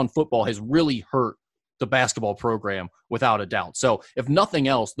focus on football has really hurt the basketball program without a doubt. So if nothing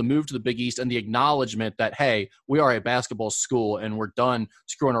else, the move to the Big East and the acknowledgement that, hey, we are a basketball school and we're done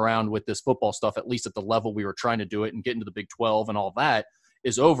screwing around with this football stuff, at least at the level we were trying to do it and get into the Big 12 and all that,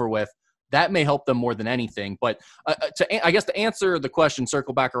 is over with. That may help them more than anything. But to answer the question,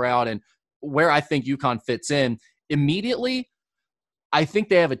 circle back around and where I think UConn fits in, immediately, I think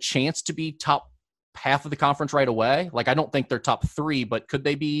they have a chance to be top half of the conference right away. Like, I don't think they're top 3, but could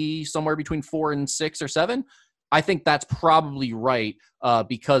they be somewhere between 4 and 6 or 7? I think that's probably right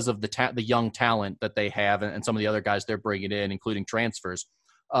because of the young talent that they have and some of the other guys they're bringing in, including transfers.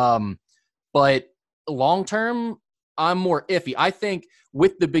 But long-term, I'm more iffy. I think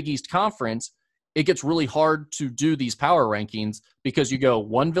with the Big East Conference, it gets really hard to do these power rankings because you go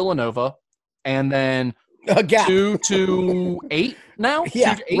 1 Villanova and then 2 to 8 now?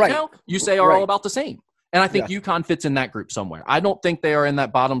 Yeah, 2 to 8 right. now? You say are all about the same. And I think UConn fits in that group somewhere. I don't think they are in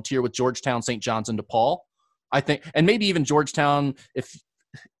that bottom tier with Georgetown, St. John's, and DePaul. I think, and maybe even Georgetown,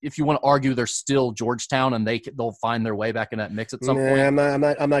 if you want to argue they're still Georgetown and they'll find their way back in that mix at some point.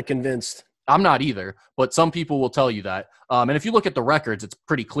 I'm not convinced. I'm not either, but some people will tell you that. And if you look at the records, it's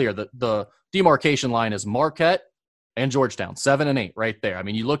pretty clear that the demarcation line is Marquette and Georgetown, 7 and 8 right there. I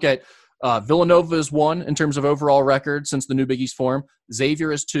mean, you look at Villanova is 1 in terms of overall record since the new Big East form.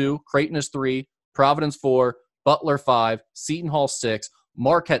 Xavier is 2, Creighton is 3, Providence 4, Butler 5, Seton Hall 6,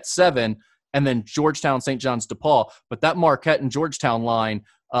 Marquette 7, and then Georgetown, St. John's, DePaul. But that Marquette and Georgetown line,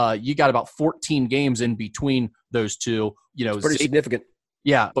 you got about 14 games in between those two. It's pretty significant.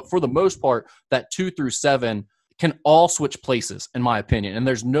 Yeah, but for the most part, that 2 through 7 can all switch places, in my opinion. And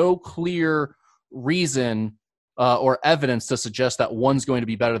there's no clear reason or evidence to suggest that one's going to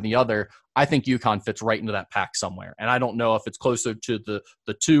be better than the other. I think UConn fits right into that pack somewhere. And I don't know if it's closer to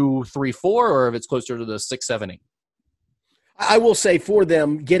the 2, 3, 4, or if it's closer to the 6, 7, 8. I will say for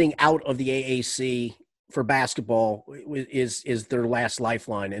them, getting out of the AAC for basketball is their last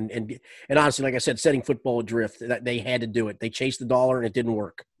lifeline. And honestly, like I said, setting football adrift, that they had to do it. They chased the dollar and it didn't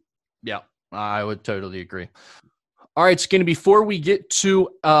work. Yeah, I would totally agree. All right, Skinny, before we get to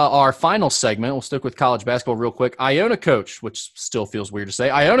our final segment, we'll stick with college basketball real quick. Iona coach, which still feels weird to say,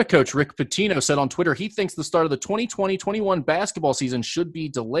 Iona coach Rick Pitino said on Twitter he thinks the start of the 2020-21 basketball season should be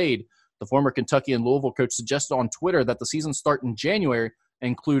delayed. The former Kentucky and Louisville coach suggested on Twitter that the season start in January and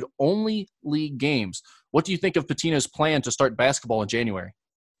include only league games. What do you think of Pitino's plan to start basketball in January?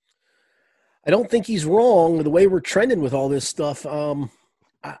 I don't think he's wrong the way we're trending with all this stuff.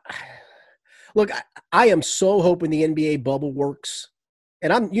 Look, I am so hoping the NBA bubble works.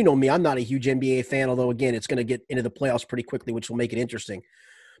 And I'm not a huge NBA fan, although, again, it's going to get into the playoffs pretty quickly, which will make it interesting.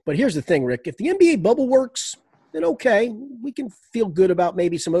 But here's the thing, Rick. If the NBA bubble works, then okay, we can feel good about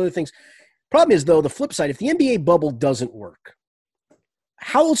maybe some other things. Problem is, though, the flip side, if the NBA bubble doesn't work,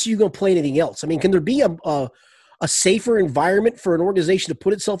 how else are you going to play anything else? I mean, can there be a a safer environment for an organization to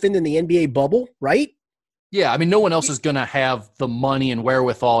put itself in than the NBA bubble, right? Yeah, I mean, no one else is going to have the money and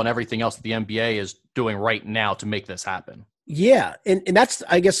wherewithal and everything else that the NBA is doing right now to make this happen. Yeah, and that's,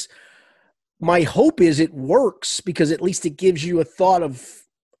 I guess, my hope is it works because at least it gives you a thought of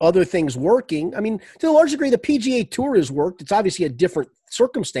other things working. I mean, to a large degree, the PGA Tour has worked. It's obviously a different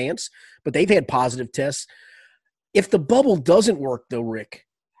circumstance, but they've had positive tests. If the bubble doesn't work, though, Rick,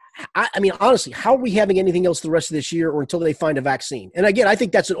 I mean, honestly, how are we having anything else the rest of this year or until they find a vaccine? And again, I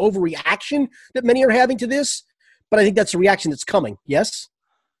think that's an overreaction that many are having to this, but I think that's a reaction that's coming. Yes?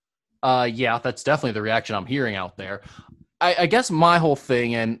 Yeah, that's definitely the reaction I'm hearing out there. I guess my whole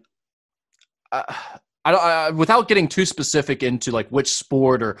thing, and without getting too specific into like which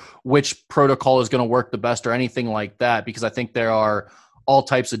sport or which protocol is going to work the best or anything like that, because I think there are all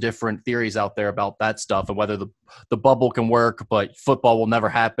types of different theories out there about that stuff and whether the bubble can work, but football will never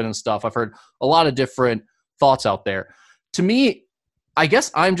happen and stuff. I've heard a lot of different thoughts out there. To me, I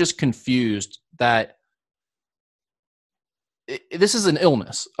guess I'm just confused that this is an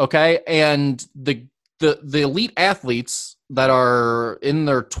illness, okay? And the elite athletes that are in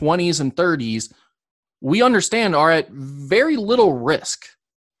their 20s and 30s, we understand are at very little risk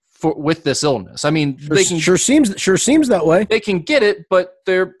with this illness. I mean, they can sure seems that way. They can get it, but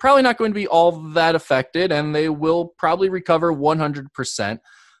they're probably not going to be all that affected, and they will probably recover 100%.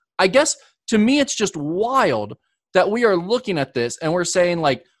 I guess to me, it's just wild that we are looking at this and we're saying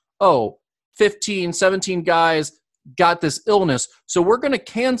like, oh, 15, 17 guys got this illness, so we're going to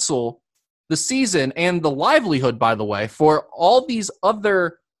cancel the season and the livelihood, by the way, for all these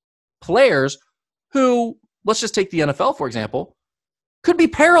other players who, let's just take the NFL, for example, could be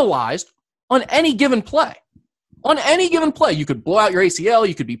paralyzed on any given play. On any given play, you could blow out your ACL,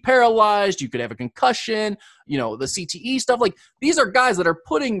 you could be paralyzed, you could have a concussion, the CTE stuff. Like, these are guys that are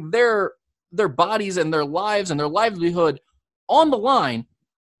putting their bodies and their lives and their livelihood on the line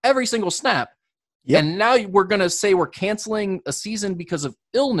every single snap. Yep. And now we're going to say we're canceling a season because of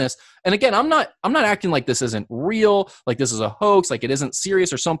illness. And again, I'm not acting like this isn't real, like this is a hoax, like it isn't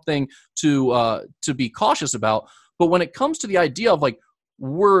serious or something to be cautious about. But when it comes to the idea of like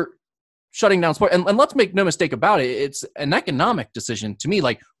we're shutting down sport, and let's make no mistake about it, it's an economic decision to me.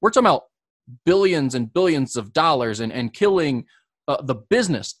 Like, we're talking about billions and billions of dollars and killing the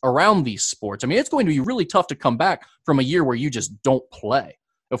business around these sports. I mean, it's going to be really tough to come back from a year where you just don't play,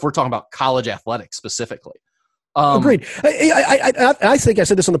 if we're talking about college athletics specifically. Agreed. I think I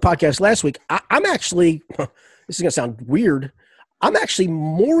said this on the podcast last week. I'm actually, this is going to sound weird, I'm actually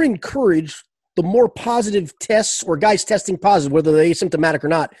more encouraged the more positive tests or guys testing positive, whether they're asymptomatic or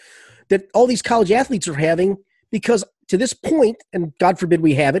not, that all these college athletes are having, because to this point, and God forbid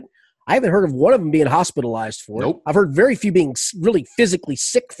we have it, I haven't heard of one of them being hospitalized for it. I've heard very few being really physically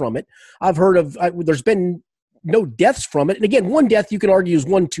sick from it. I've heard of, there's been no deaths from it. And again, one death you can argue is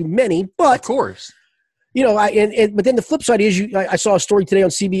one too many, but of course, but then the flip side is I saw a story today on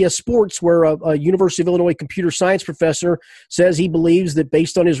CBS Sports where a University of Illinois computer science professor says he believes that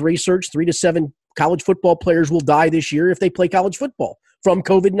based on his research, 3 to 7 college football players will die this year if they play college football from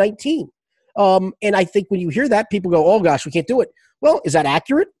COVID-19. And I think when you hear that, people go, oh gosh, we can't do it. Well, is that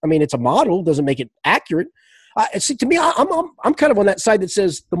accurate? I mean, it's a model, doesn't make it accurate. See, to me, I'm kind of on that side that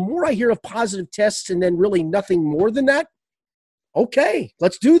says the more I hear of positive tests and then really nothing more than that, okay,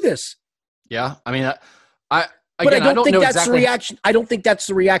 let's do this. Yeah, I mean, I don't think that's the reaction. I don't think that's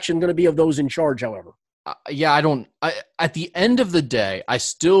the reaction going to be of those in charge, however. At the end of the day, I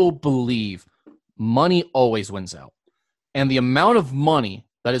still believe money always wins out. And the amount of money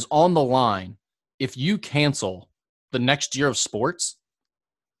that is on the line if you cancel the next year of sports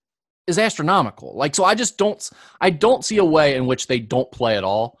is astronomical. Like, so I don't see a way in which they don't play at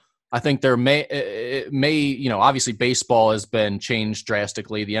all. I think there may, obviously baseball has been changed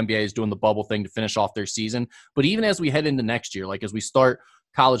drastically. The NBA is doing the bubble thing to finish off their season. But even as we head into next year, like as we start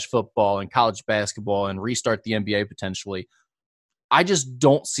college football and college basketball and restart the NBA potentially, I just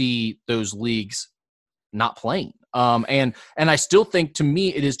don't see those leagues not playing. And I still think, to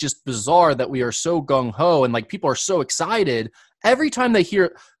me, it is just bizarre that we are so gung-ho and like people are so excited every time they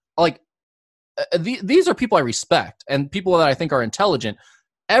hear, like, these are people I respect and people that I think are intelligent.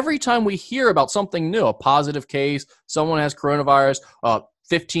 Every time we hear about something new, a positive case, someone has coronavirus,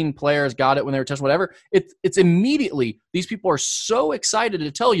 15 players got it when they were tested, whatever, it's immediately these people are so excited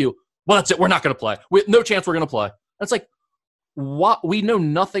to tell you, well, that's it, we're not going to play. No chance we're going to play. That's like, what? We know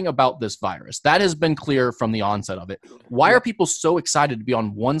nothing about this virus. That has been clear from the onset of it. Why are people so excited to be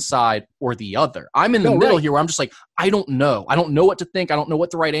on one side or the other? I'm in the middle here where I'm just like, I don't know. I don't know what to think. I don't know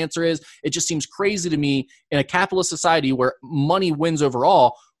what the right answer is. It just seems crazy to me in a capitalist society where money wins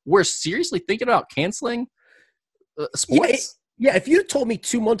overall. We're seriously thinking about canceling sports. Yeah, if you told me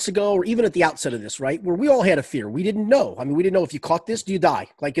 2 months ago, or even at the outset of this, right, where we all had a fear, we didn't know. I mean, we didn't know if you caught this, do you die?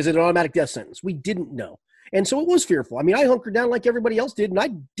 Like, is it an automatic death sentence? We didn't know. And so it was fearful. I mean, I hunkered down like everybody else did, and I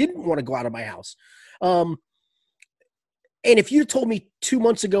didn't want to go out of my house. And if you told me 2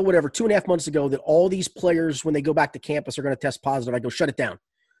 months ago, whatever, 2.5 months ago, that all these players, when they go back to campus, are going to test positive, I go, shut it down.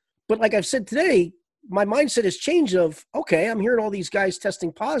 But like I've said today, my mindset has changed of, okay, I'm hearing all these guys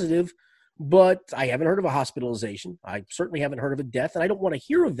testing positive, but I haven't heard of a hospitalization. I certainly haven't heard of a death, and I don't want to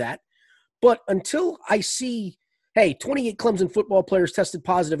hear of that. But until I see, hey, 28 Clemson football players tested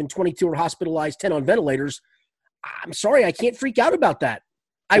positive and 22 are hospitalized, 10 on ventilators, I'm sorry, I can't freak out about that.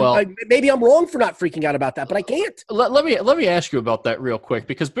 Maybe I'm wrong for not freaking out about that, but I can't. Let me ask you about that real quick,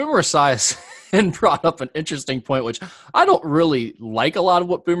 because Boomer Esiason brought up an interesting point, which I don't really like a lot of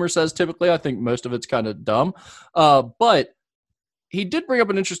what Boomer says typically. I think most of it's kind of dumb. But he did bring up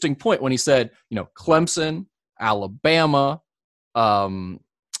an interesting point when he said, Clemson, Alabama, well,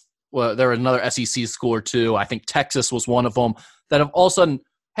 there was another SEC school or two. I think Texas was one of them that have all of a sudden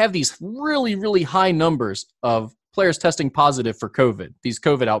have these really, really high numbers of players testing positive for COVID, these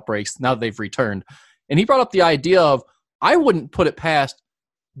COVID outbreaks, now that they've returned. And he brought up the idea of, I wouldn't put it past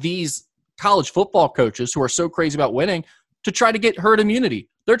these college football coaches who are so crazy about winning to try to get herd immunity.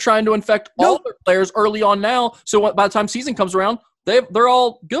 They're trying to infect all their players early on now, so by the time season comes around, they're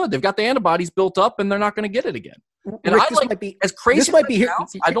all good. They've got the antibodies built up, and they're not going to get it again. And Rick, I as crazy this might be here.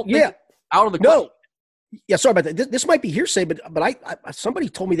 I don't think out of the question. Yeah, sorry about that. This might be hearsay, but I somebody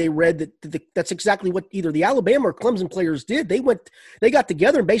told me they read that that's exactly what either the Alabama or Clemson players did. They got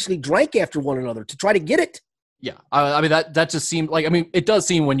together and basically drank after one another to try to get it. Yeah, I mean that just seemed like, I mean, it does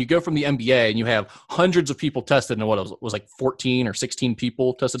seem when you go from the NBA and you have hundreds of people tested, and what it was like 14 or 16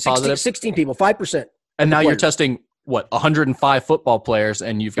 people tested positive, 16 people, 5%, and now you're testing 105 football players,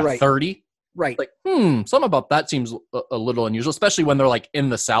 and you've got 30. Right. Like, something about that seems a little unusual, especially when they're like in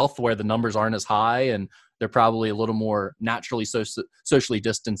the South where the numbers aren't as high and they're probably a little more naturally socially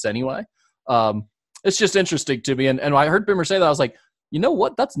distanced anyway. It's just interesting to me. And I heard Boomer say that, I was like, you know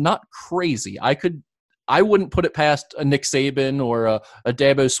what? That's not crazy. I wouldn't put it past a Nick Saban or a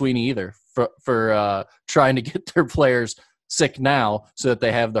Dabo Sweeney either for trying to get their players sick now so that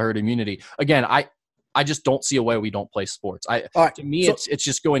they have the herd immunity. Again, I just don't see a way we don't play sports. To me, it's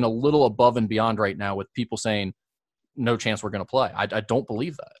just going a little above and beyond right now with people saying no chance we're going to play. I don't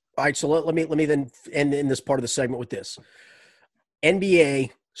believe that. All right, so let me then end in this part of the segment with this.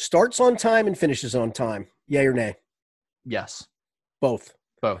 NBA starts on time and finishes on time. Yay or nay? Yes. Both.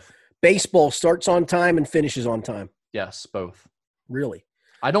 Baseball starts on time and finishes on time. Yes, both. Really?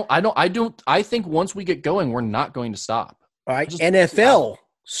 I think once we get going, we're not going to stop. All right. NFL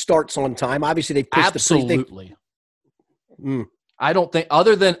starts on time. Obviously, they pushed absolutely. I don't think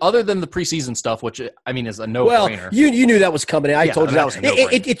other than the preseason stuff, which I mean is a no-brainer. Well, you knew that was coming. I told you that was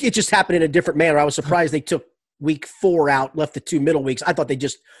it. Just happened in a different manner. I was surprised they took week 4 out, left the 2 middle weeks. I thought they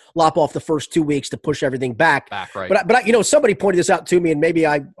just lop off the first 2 weeks to push everything back. Right. But somebody pointed this out to me, and maybe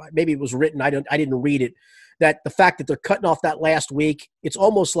it was written. I didn't read it. That the fact that they're cutting off that last week, it's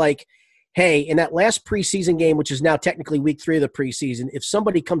almost like, hey, in that last preseason game, which is now technically week 3 of the preseason, if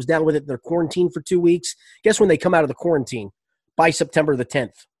somebody comes down with it and they're quarantined for 2 weeks, guess when they come out of the quarantine? By September the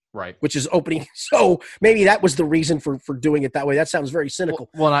 10th. Right. Which is opening. So maybe that was the reason for doing it that way. That sounds very cynical.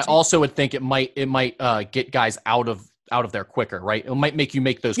 Well, and I also would think it might get guys out of there quicker, right? It might make you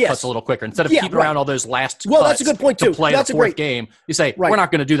make those cuts a little quicker instead of keeping around all those last. Well, that's a good point too. To play the fourth game, you say we're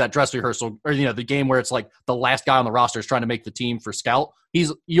not going to do that dress rehearsal or the game where it's like the last guy on the roster is trying to make the team for scout.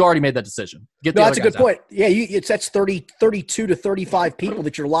 You already made that decision. That's a good point. Yeah, that's 32 to 35 people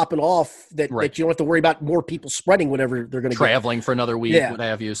that you're lopping off that you don't have to worry about more people spreading whenever they're going to traveling for another week, what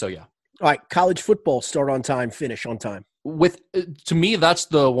have you. So yeah. All right, college football, start on time, finish on time. To me, that's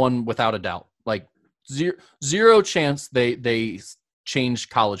the one without a doubt. Like zero chance they change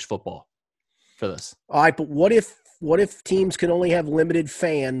college football for this. All right, but what if teams can only have limited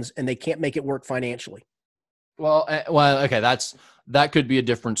fans and they can't make it work financially? Well, okay, that could be a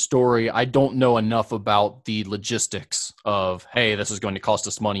different story. I don't know enough about the logistics of, hey, this is going to cost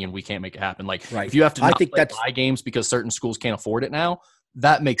us money and we can't make it happen. Like, if you have to play buy games because certain schools can't afford it now,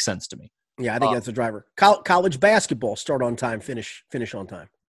 that makes sense to me. Yeah, I think that's a driver. College basketball, start on time, finish on time.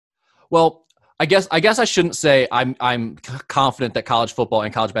 Well, I guess I shouldn't say I'm confident that college football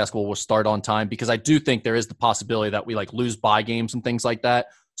and college basketball will start on time, because I do think there is the possibility that we lose bye games and things like that.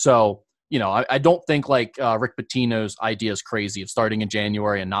 So, I don't think Rick Pitino's idea is crazy of starting in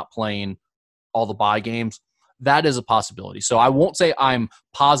January and not playing all the bye games. That is a possibility. So I won't say I'm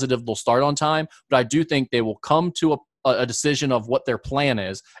positive they'll start on time, but I do think they will come to a decision of what their plan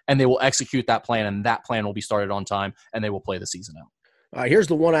is, and they will execute that plan, and that plan will be started on time, and they will play the season out. Here's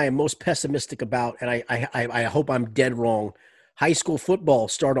the one I am most pessimistic about, and I hope I'm dead wrong. High school football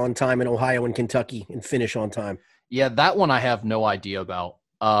start on time in Ohio and Kentucky and finish on time. Yeah, that one I have no idea about.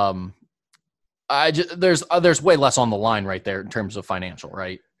 There's way less on the line right there in terms of financial,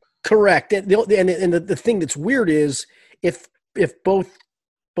 right? Correct. And the thing that's weird is if both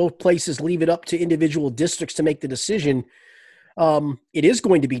places leave it up to individual districts to make the decision, it is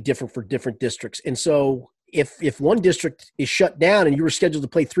going to be different for different districts. And so if one district is shut down and you were scheduled to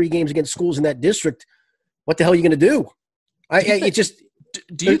play 3 games against schools in that district, what the hell are you going to do?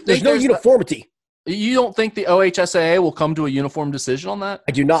 There's no uniformity. You don't think the OHSAA will come to a uniform decision on that?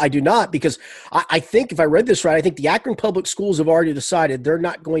 I do not, because I think if I read this right, I think the Akron Public Schools have already decided they're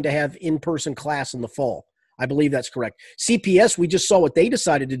not going to have in-person class in the fall. I believe that's correct. CPS, we just saw what they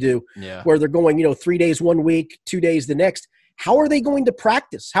decided to do, where they're going, 3 days 1 week, 2 days the next. How are they going to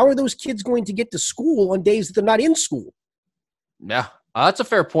practice? How are those kids going to get to school on days that they're not in school? Yeah, that's a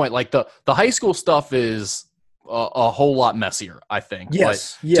fair point. Like the high school stuff is a whole lot messier, I think.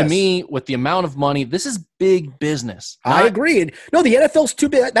 Yes. To me, with the amount of money, this is big business. I agree. No, the NFL's too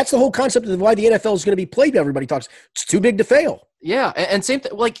big. That's the whole concept of why the NFL is going to be played. Everybody talks. It's too big to fail. Yeah, and same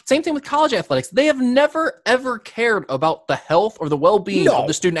thing with college athletics. They have never ever cared about the health or the well-being of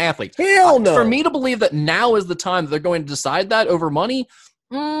the student athletes. Hell no. For me to believe that now is the time that they're going to decide that over money,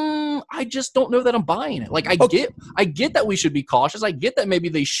 I just don't know that I'm buying it. Like I get that we should be cautious. I get that maybe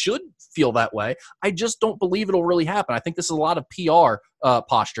they should feel that way. I just don't believe it'll really happen. I think this is a lot of PR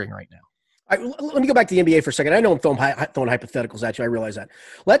posturing right now. Let me go back to the NBA for a second. I know I'm throwing hypotheticals at you. I realize that.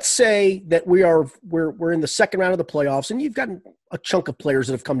 Let's say that we're in the second round of the playoffs, and you've gotten a chunk of players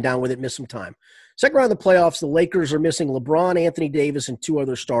that have come down with it, missed some time. Second round of the playoffs, the Lakers are missing LeBron, Anthony Davis, and 2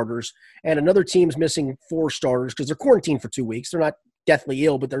 other starters, and another team's missing 4 starters because they're quarantined for 2 weeks. They're not deathly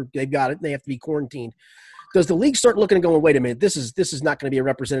ill, but they've got it. And they have to be quarantined. Does the league start looking and going, wait a minute, this is not going to be a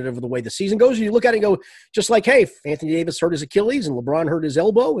representative of the way the season goes? Or you look at it and go, just like, hey, if Anthony Davis hurt his Achilles and LeBron hurt his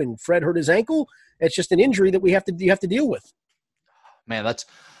elbow and Fred hurt his ankle, it's just an injury that you have to deal with. Man,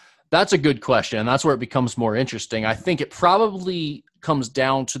 that's a good question, and that's where it becomes more interesting. I think it probably comes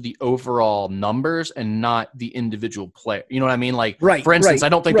down to the overall numbers and not the individual player. You know what I mean? Like, for instance, I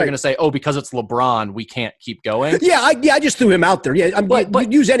don't think they're going to say, "Oh, because it's LeBron, we can't keep going." I just threw him out there. Yeah,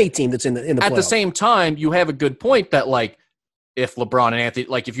 but use any team that's in the playoffs. At the same time, you have a good point that like if LeBron and Anthony,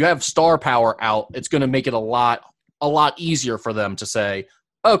 like if you have star power out, it's going to make it a lot easier for them to say,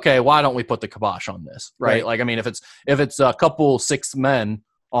 "Okay, why don't we put the kibosh on this?" Right? Like, I mean, if it's a couple 6 men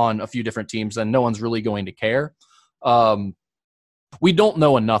on a few different teams, then no one's really going to care. We don't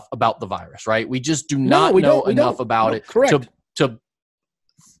know enough about the virus, right? We just do not know enough about it to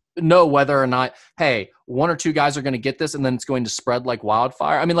know whether or not, hey, 1 or 2 guys are going to get this and then it's going to spread like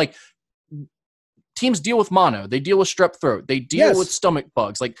wildfire. I mean, like teams deal with mono. They deal with strep throat. They deal with stomach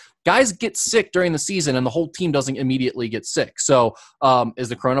bugs. Like guys get sick during the season and the whole team doesn't immediately get sick. So is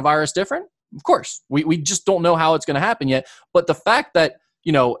the coronavirus different? Of course. We just don't know how it's going to happen yet. But the fact that,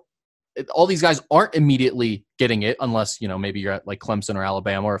 all these guys aren't immediately getting it unless, maybe you're at like Clemson or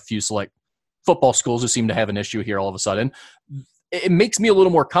Alabama or a few select football schools who seem to have an issue here all of a sudden. It makes me a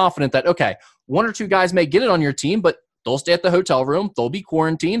little more confident that, okay, 1 or 2 guys may get it on your team, but they'll stay at the hotel room, they'll be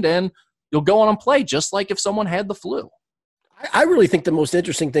quarantined, and you'll go on and play just like if someone had the flu. I really think the most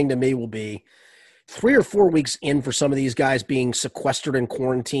interesting thing to me will be 3 or 4 weeks in for some of these guys being sequestered and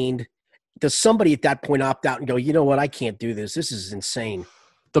quarantined. Does somebody at that point opt out and go, you know what, I can't do this. This is insane.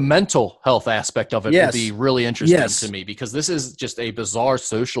 The mental health aspect of it will be really interesting to me because this is just a bizarre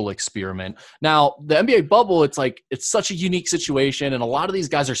social experiment. Now, the NBA bubble, it's such a unique situation, and a lot of these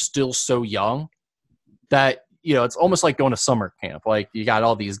guys are still so young that, it's almost like going to summer camp. Like, you got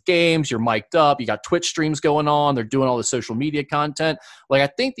all these games, you're mic'd up, you got Twitch streams going on, they're doing all the social media content. Like, I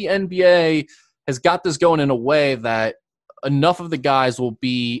think the NBA has got this going in a way that enough of the guys will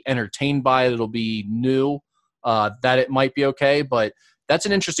be entertained by it, it'll be new, that it might be okay, but that's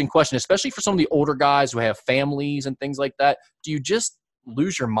an interesting question, especially for some of the older guys who have families and things like that. Do you just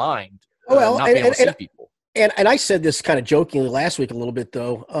lose your mind not being able to see people? And I said this kind of jokingly last week a little bit,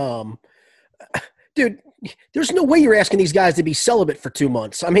 though. Dude, there's no way you're asking these guys to be celibate for 2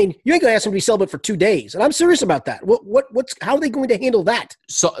 months. I mean, you ain't going to ask them to be celibate for 2 days. And I'm serious about that. How are they going to handle that?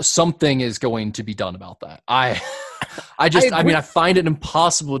 So something is going to be done about that. I find it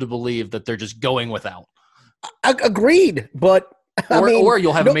impossible to believe that they're just going without. Agreed, but or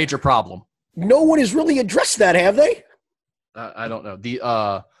you'll have a major problem. No one has really addressed that, have they? I don't know.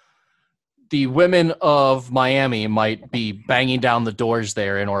 the women of Miami might be banging down the doors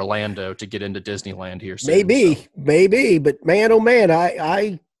there in Orlando to get into Disneyland here soon. Maybe, but man, oh man,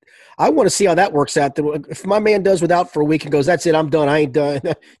 I want to see how that works out. If my man does without for a week and goes, that's it, I'm done. I ain't done.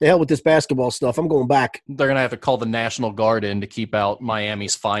 The hell with this basketball stuff. I'm going back. They're gonna have to call the National Guard in to keep out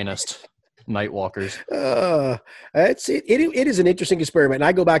Miami's finest night walkers. It is an interesting experiment. And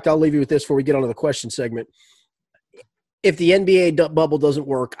I go back to, I'll leave you with this before we get on to the question segment. If the NBA bubble doesn't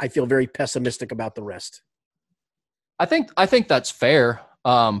work, I feel very pessimistic about the rest. I think that's fair.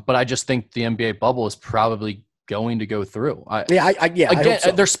 But I just think the NBA bubble is probably going to go through. Again,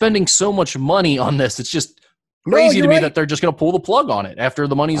 so. They're spending so much money on this. It's just crazy to me that they're just going to pull the plug on it after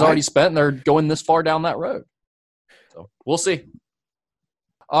the money's already spent and they're going this far down that road. So we'll see.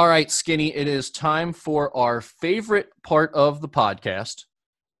 All right, Skinny, it is time for our favorite part of the podcast.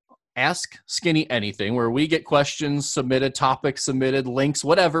 Ask Skinny Anything, where we get questions submitted, topics submitted, links,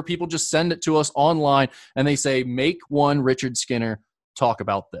 whatever. People just send it to us online, and they say, make one Richard Skinner talk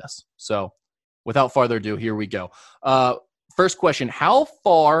about this. So without further ado, here we go. First question, how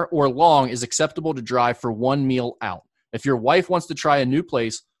far or long is acceptable to drive for one meal out? If your wife wants to try a new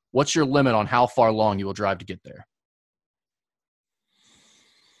place, what's your limit on how far long you will drive to get there?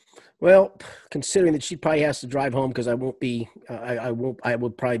 Well, considering that she probably has to drive home because I won't be, I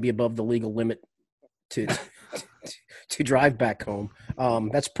would probably be above the legal limit to drive back home.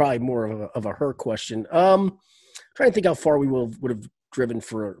 That's probably more of a her question. Trying to think how far we would have driven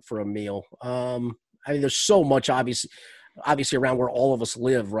for a meal. I mean, there's so much obviously around where all of us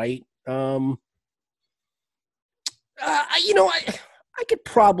live, right? I could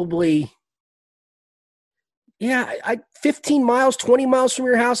probably. Yeah, 15 miles, 20 miles from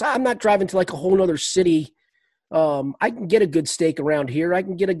your house. I'm not driving to like a whole nother city. I can get a good steak around here. I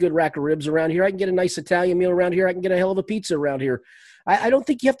can get a good rack of ribs around here. I can get a nice Italian meal around here. I can get a hell of a pizza around here. I don't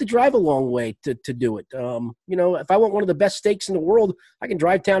think you have to drive a long way to do it. If I want one of the best steaks in the world, I can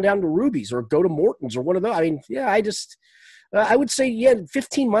drive down to Ruby's or go to Morton's or one of those. I mean, yeah, I would say,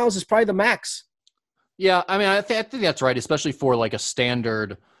 15 miles is probably the max. Yeah, I mean, I think that's right, especially for like a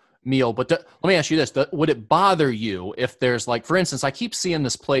standard meal. But let me ask you this. Would it bother you if there's like, for instance, I keep seeing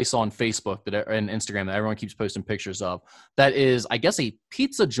this place on Facebook and Instagram that everyone keeps posting pictures of that is, I guess, a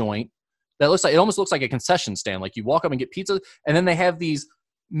pizza joint that almost looks like a concession stand. Like you walk up and get pizza, and then they have these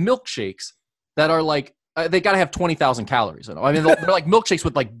milkshakes that are like, they got to have 20,000 calories in them. I mean, they're like milkshakes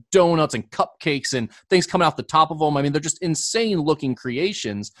with like donuts and cupcakes and things coming out the top of them. I mean, they're just insane looking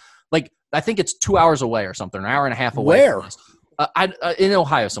creations. Like, I think it's 2 hours away or something, an hour and a half away. Where? In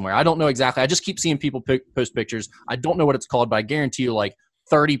Ohio somewhere. I don't know exactly. I just keep seeing people post pictures. I don't know what it's called, but I guarantee you like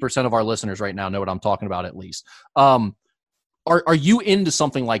 30% of our listeners right now know what I'm talking about at least. Are you into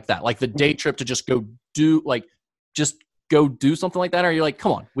something like that? Like the day trip to just go do something like that? Or are you like,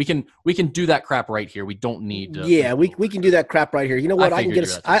 come on, we can do that crap right here. We don't need to. Yeah, we can do that crap right here. You know what? I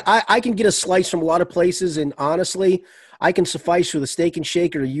can get a slice from a lot of places, and honestly, I can suffice with a steak and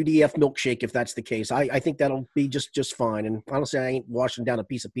shake or a UDF milkshake if that's the case. I think that'll be just fine. And honestly, I ain't washing down a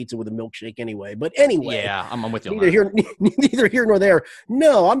piece of pizza with a milkshake anyway. But anyway, yeah, I'm with you. Neither here nor there.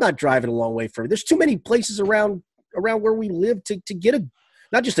 No, I'm not driving a long way for it. There's too many places around where we live to get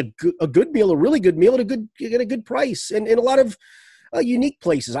not just a good meal, a really good meal at a good price, and a lot of unique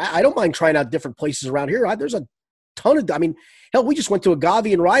places. I don't mind trying out different places around here. There's a ton of. I mean, hell, we just went to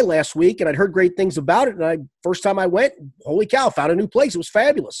Agave and Rye last week, and I'd heard great things about it. And first time I went, holy cow, found a new place. It was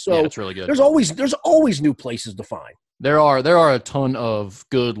fabulous. So yeah, it's really good. There's always new places to find. There are a ton of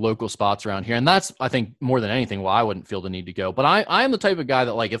good local spots around here, and that's, I think, more than anything why I wouldn't feel the need to go. But I am the type of guy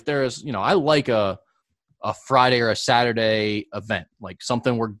that, like, if there is, I like a Friday or a Saturday event, like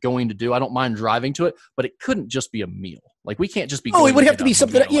something we're going to do. I don't mind driving to it, but it couldn't just be a meal. Like, we can't just be. Oh, it would have to be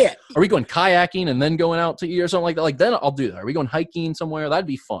something. Yeah. Are we going kayaking and then going out to eat or something like that? Like, then I'll do that. Are we going hiking somewhere? That'd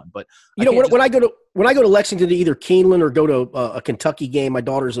be fun. But when I go to Lexington to either Keeneland or go to a Kentucky game, my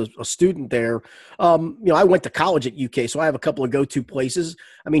daughter's a student there. I went to college at UK, so I have a couple of go-to places.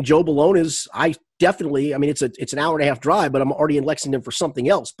 I mean, Joe Bologna's. It's an hour and a half drive, but I'm already in Lexington for something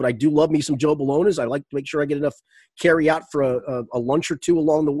else. But I do love me some Joe Bologna's. I like to make sure I get enough carry out for a lunch or two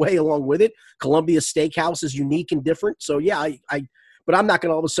along the way, along with it. Columbia Steakhouse is unique and different. So yeah, but I'm not going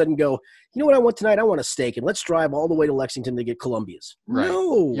to all of a sudden go, you know what I want tonight? I want a steak, and let's drive all the way to Lexington to get Columbia's. Right.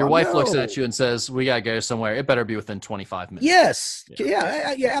 No. Your wife looks at you and says, we got to go somewhere. It better be within 25 minutes. Yes.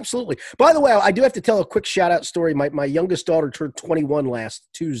 Yeah, absolutely. By the way, I do have to tell a quick shout-out story. My youngest daughter turned 21 last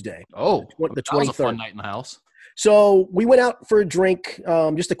Tuesday. Oh, the 23rd. That was a fun night in the house. So we went out for a drink,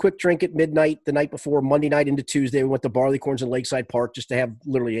 just a quick drink at midnight the night before, Monday night into Tuesday. We went to Barleycorns in Lakeside Park just to have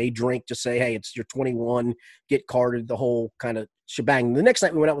literally a drink, to say, hey, you're 21, get carded, the whole kind of shebang. The next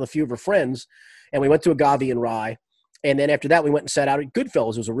night we went out with a few of her friends, and we went to Agave and Rye. And then after that, we went and sat out at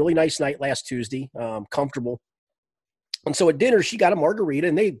Goodfellas. It was a really nice night last Tuesday, comfortable. And so at dinner, she got a margarita,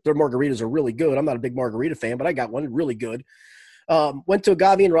 and their margaritas are really good. I'm not a big margarita fan, but I got one really good. Went to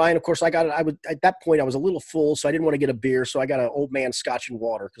Agave and Rye, and of course, at that point, I was a little full, so I didn't want to get a beer, so I got an old man scotch and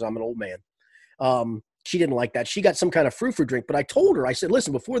water because I'm an old man. She didn't like that. She got some kind of frou-frou drink, but I told her, I said,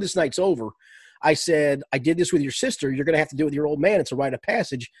 listen, before this night's over, I said, I did this with your sister. You're going to have to do it with your old man. It's a rite of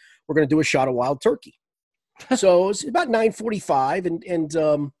passage. We're going to do a shot of wild turkey. So it's about 9:45,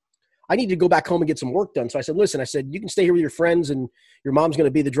 and I need to go back home and get some work done. So I said, listen, you can stay here with your friends, and your mom's going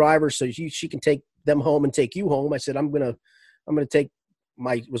to be the driver, so she can take them home and take you home. I said, I'm going to take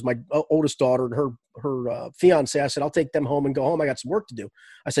my oldest daughter and her fiance. I said, I'll take them home and go home. I got some work to do.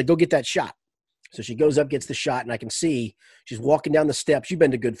 I said, go get that shot. So she goes up, gets the shot, and I can see she's walking down the steps. You've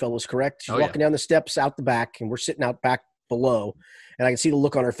been to Goodfellas, correct? She's walking down the steps out the back, and we're sitting out back below. And I can see the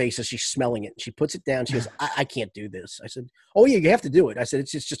look on her face as she's smelling it. She puts it down. She goes, I can't do this. I said, oh, yeah, you have to do it. I said,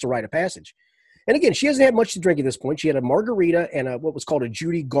 it's just a rite of passage. And again, she hasn't had much to drink at this point. She had a margarita and what was called a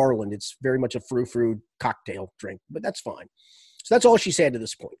Judy Garland. It's very much a frou-frou cocktail drink, but that's fine. So that's all she's had to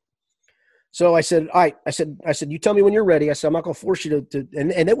this point. So I said, all right, I said, you tell me when you're ready. I said, I'm not going to force you to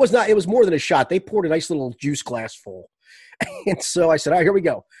and it was more than a shot. They poured a nice little juice glass full. And so I said, all right, here we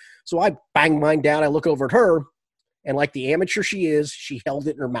go. So I bang mine down. I look over at her, and like the amateur she is, she held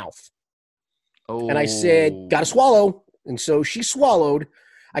it in her mouth. Oh. And I said, got to swallow. And so she swallowed.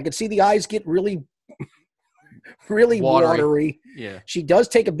 I could see the eyes get really, really watery. Yeah. She does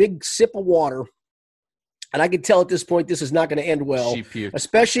take a big sip of water. And I could tell at this point this is not going to end well,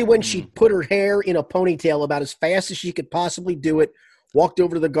 especially when she put her hair in a ponytail about as fast as she could possibly do it, walked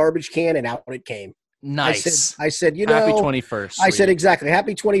over to the garbage can, and out it came. Nice. I said, happy 21st. I said, exactly.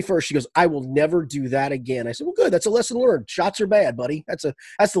 Happy 21st. She goes, I will never do that again. I said, well, good. That's a lesson learned. Shots are bad, buddy. That's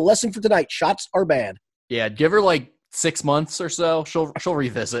the lesson for tonight. Shots are bad. Yeah. Give her like 6 months or so. She'll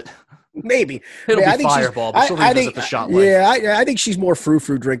revisit. Maybe. It'll be Fireball, but she'll revisit the shot life. Yeah, I think she's more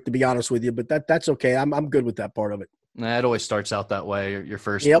frou-frou drink, to be honest with you, but that's okay. I'm good with that part of it. It always starts out that way, your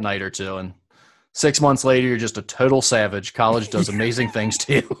first night or two, and 6 months later, you're just a total savage. College does amazing things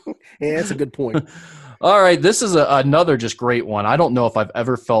to you. Yeah, that's a good point. All right, this is another just great one. I don't know if I've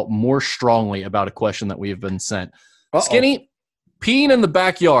ever felt more strongly about a question that we have been sent. Skinny, peeing in the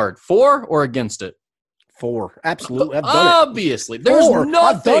backyard, for or against it? For. Absolutely. I've done Obviously. it. There's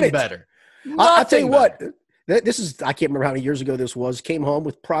nothing better. I'll tell you what. This is, I can't remember how many years ago this was. Came home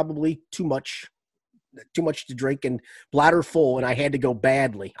with probably too much to drink and bladder full, and I had to go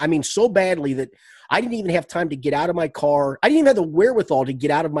badly. I mean, so badly that I didn't even have time to get out of my car. I didn't even have the wherewithal to get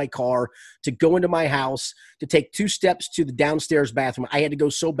out of my car, to go into my house, to take 2 steps to the downstairs bathroom. I had to go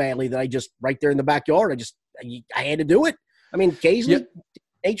so badly that I just, right there in the backyard, I had to do it. I mean, occasionally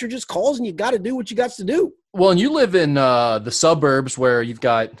nature just calls and you got to do what you got to do. Well, and you live in the suburbs where you've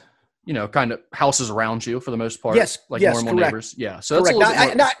got, kind of houses around you for the most part. Yes. Normal correct. neighbors. Yeah. So that's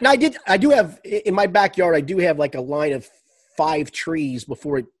correct. I do have in my backyard, I do have like a line of 5 trees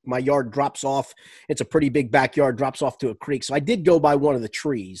before my yard drops off. It's a pretty big backyard, drops off to a creek. So I did go by one of the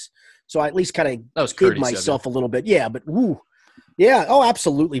trees. So I at least kind of hid myself a little bit. Yeah. But yeah. Oh,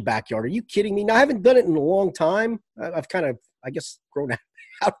 absolutely. Backyard. Are you kidding me? Now, I haven't done it in a long time. I've kind of, I guess, grown out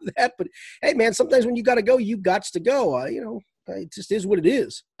of that. But hey, man, sometimes when you got to go, you got to go. It just is what it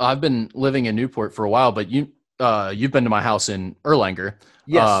is. I've been living in Newport for a while, but you've been to my house in Erlanger,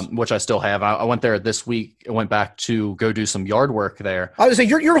 yes. Which I still have. I went there this week and went back to go do some yard work there. I was say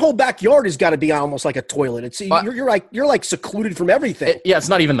your whole backyard has got to be almost like a toilet. It's you're like secluded from everything. It's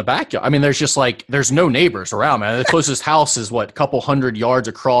not even the backyard. I mean, there's no neighbors around, man. The closest house is a couple hundred yards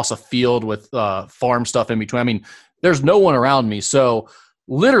across a field with farm stuff in between. I mean, there's no one around me. So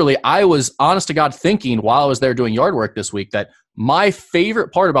literally, I was honest to God thinking while I was there doing yard work this week that my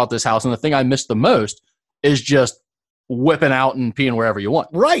favorite part about this house and the thing I missed the most is just whipping out and peeing wherever you want.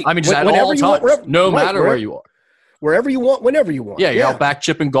 Right. I mean, just at all times, no matter where you are. Wherever you want, whenever you want. Yeah, you're out back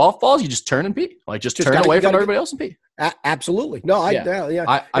chipping golf balls, you just turn and pee. Just turn away from everybody else and pee. Absolutely. No, I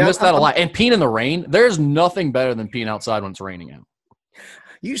miss that a lot. And peeing in the rain, there's nothing better than peeing outside when it's raining out.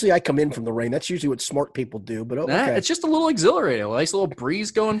 Usually I come in from the rain. That's usually what smart people do. But okay. It's just a little exhilarating. A nice little breeze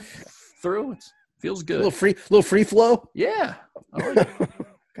going through. It feels good. A little free flow? Yeah.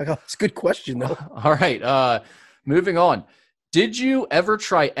 That's a good question, though. All right. Moving on. Did you ever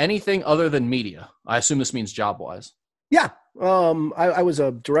try anything other than media? I assume this means job-wise. Yeah. I was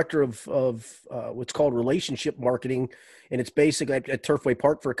a director of what's called relationship marketing, and it's basically at Turfway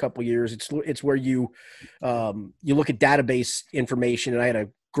Park for a couple of years. It's where you look at database information, and I had a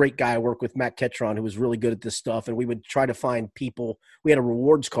great guy I work with, Matt Ketron, who was really good at this stuff, and we would try to find people. We had a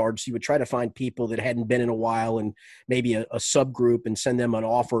rewards card, so you would try to find people that hadn't been in a while, and maybe a subgroup, and send them an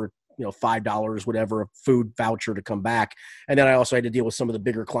offer, $5, whatever, a food voucher to come back. And then I also had to deal with some of the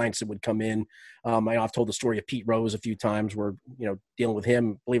bigger clients that would come in. I've told the story of Pete Rose a few times where, dealing with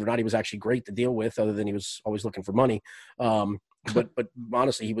him, believe it or not, he was actually great to deal with, other than he was always looking for money. But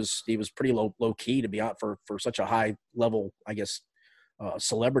honestly, he was pretty low key, to be out for such a high level, I guess,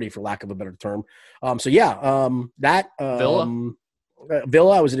 celebrity, for lack of a better term. Villa.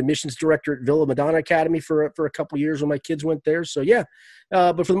 Villa. I was an admissions director at Villa Madonna Academy for a couple of years when my kids went there. So yeah,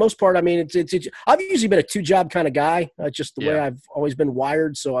 but for the most part, I mean, it's I've usually been a 2-job kind of guy, just the way I've always been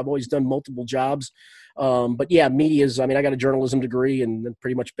wired. So I've always done multiple jobs. But yeah, media's. I mean, I got a journalism degree and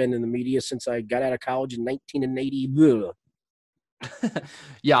pretty much been in the media since I got out of college in 1980.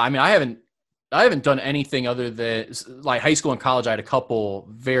 Yeah, I mean, I haven't done anything other than like high school and college. I had a couple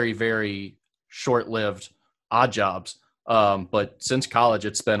very, very short-lived odd jobs. But since college,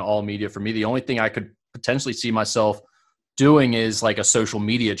 it's been all media for me. The only thing I could potentially see myself doing is like a social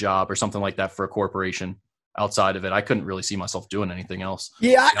media job or something like that for a corporation. Outside of it, I couldn't really see myself doing anything else.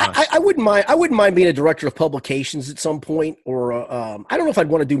 Yeah, I wouldn't mind. I wouldn't mind being a director of publications at some point, or I don't know if I'd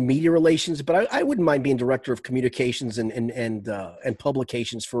want to do media relations, but I wouldn't mind being director of communications and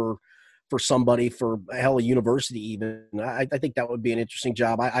publications for somebody, for hell, a university even. I think that would be an interesting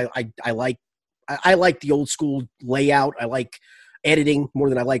job. I like the old school layout. I like editing more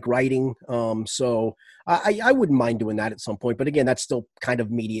than I like writing. So I wouldn't mind doing that at some point. But again, that's still kind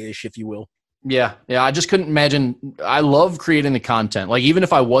of media-ish, if you will. Yeah. I just couldn't imagine. I love creating the content. Like, even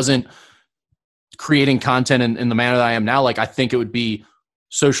if I wasn't creating content in the manner that I am now, like, I think it would be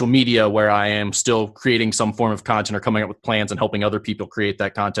social media where I am still creating some form of content or coming up with plans and helping other people create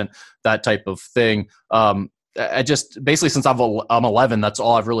that content, that type of thing. I just basically, since I'm 11, that's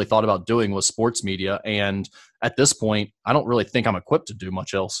all I've really thought about doing was sports media. And at this point, I don't really think I'm equipped to do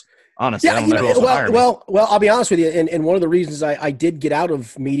much else. Honestly, yeah, I don't know who else would hire me. Well, I'll be honest with you. And one of the reasons I did get out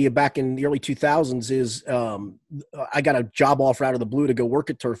of media back in the early 2000s is I got a job offer out of the blue to go work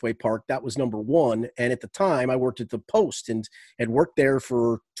at Turfway Park. That was number one. And at the time, I worked at the Post and had worked there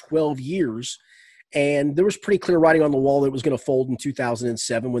for 12 years. And there was pretty clear writing on the wall that it was going to fold in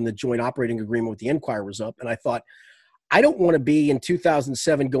 2007 when the joint operating agreement with the Enquirer was up. And I thought, I don't want to be in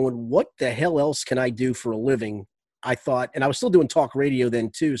 2007 going, what the hell else can I do for a living? I thought, and I was still doing talk radio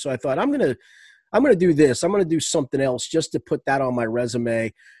then too. So I thought, I'm going to do this. I'm going to do something else just to put that on my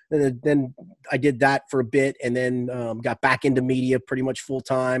resume. And then I did that for a bit, and then got back into media pretty much full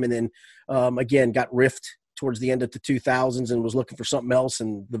time. And then again, got riffed towards the end of the 2000s and was looking for something else.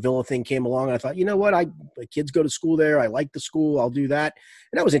 And the Villa thing came along. And I thought, you know what? My kids go to school there. I like the school. I'll do that.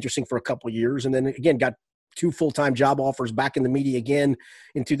 And that was interesting for a couple of years. And then again, got 2 full-time job offers back in the media again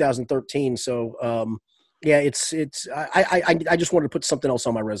in 2013. So yeah, I just wanted to put something else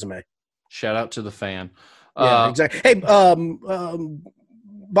on my resume. Shout out to the fan. Yeah, exactly. Hey,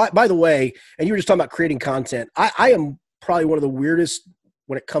 by the way, and you were just talking about creating content. I am probably one of the weirdest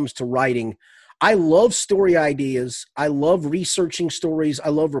when it comes to writing. I love story ideas. I love researching stories. I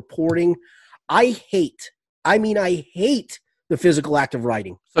love reporting. I hate the physical act of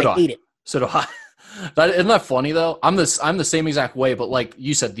writing. I hate it. So do I. Isn't that funny though? I'm the same exact way, but like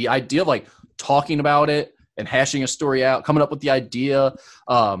you said, the idea of like talking about it and hashing a story out, coming up with the idea,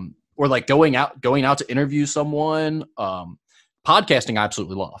 or like going out to interview someone, podcasting, I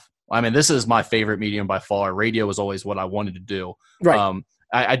absolutely love. I mean, this is my favorite medium by far. Radio was always what I wanted to do. Right.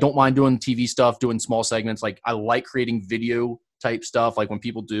 I don't mind doing TV stuff, doing small segments. Like, I like creating video type stuff. Like when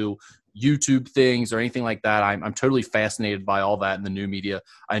people do YouTube things or anything like that, I'm totally fascinated by all that in the new media.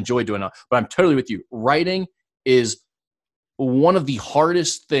 I enjoy doing it, but I'm totally with you. Writing is one of the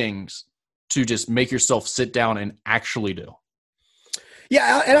hardest things to just make yourself sit down and actually do.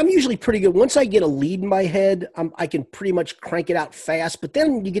 Yeah, and I'm usually pretty good. Once I get a lead in my head, I can pretty much crank it out fast. But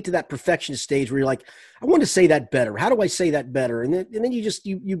then you get to that perfectionist stage where you're like, I want to say that better. How do I say that better? And then you just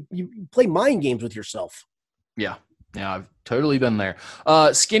you play mind games with yourself. Yeah, I've totally been there.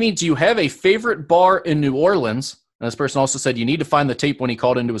 Skinny, do you have a favorite bar in New Orleans? And this person also said you need to find the tape when he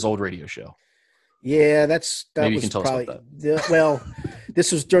called into his old radio show. Yeah, that Maybe was you can tell probably, us about that. Well,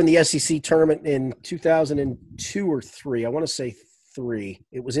 this was during the SEC tournament in 2002 or 3. I want to say 3.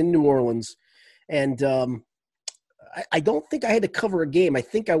 It was in New Orleans, and I don't think I had to cover a game. I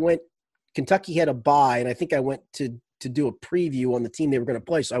think Kentucky had a bye, and I think I went to to do a preview on the team they were going to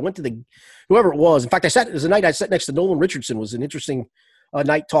play. So I went to whoever it was. In fact, it was a night I sat next to Nolan Richardson. It was an interesting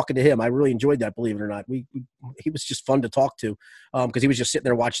night talking to him. I really enjoyed that, believe it or not. He was just fun to talk to because he was just sitting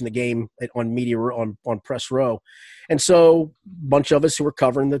there watching the game on media on press row. And so a bunch of us who were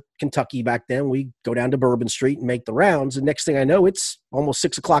covering the Kentucky back then, we go down to Bourbon Street and make the rounds. And next thing I know, it's almost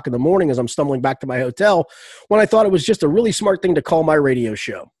 6 o'clock in the morning as I'm stumbling back to my hotel when I thought it was just a really smart thing to call my radio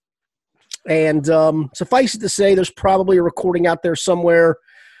show. And suffice it to say, there's probably a recording out there somewhere.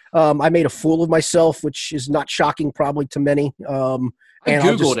 I made a fool of myself, which is not shocking probably to many. I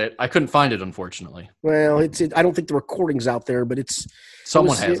Googled it. I couldn't find it, unfortunately. Well, I don't think the recording's out there, but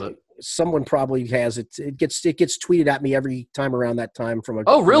someone has it. Someone probably has it. It gets tweeted at me every time around that time from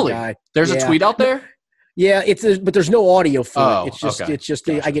a really? Guy. There's a tweet out there? Yeah, but there's no audio for it. It's just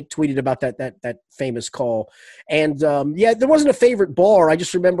gotcha. I get tweeted about that famous call. And there wasn't a favorite bar. I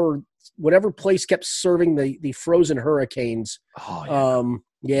just remember whatever place kept serving the frozen hurricanes. Oh,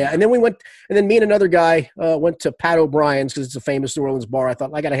 yeah. And then me and another guy went to Pat O'Brien's because it's a famous New Orleans bar. I thought,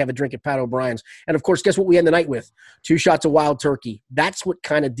 I got to have a drink at Pat O'Brien's. And, of course, guess what we end the night with? 2 shots of wild turkey. That's what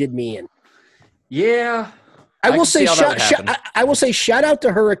kind of did me in. Yeah. I will say shout out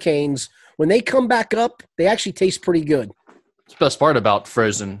to Hurricanes. When they come back up, they actually taste pretty good. It's the best part about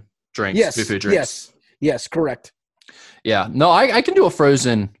frozen drinks, foo-foo drinks. Yes, correct. Yeah. No, I can do a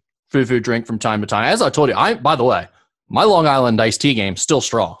frozen foo-foo drink from time to time. As I told you, by the way, my Long Island iced tea game still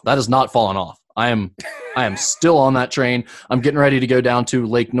strong. That has not fallen off. I am still on that train. I'm getting ready to go down to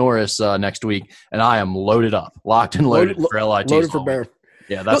Lake Norris next week, and I am loaded up, locked and loaded for LIT. Loaded for bear.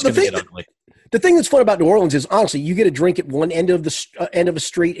 Yeah, that's going to get ugly. The thing that's fun about New Orleans is, honestly, you get a drink at one end of the end of a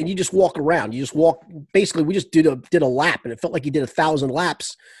street, and you just walk around. You just walk. Basically, we just did a lap, and it felt like you did 1,000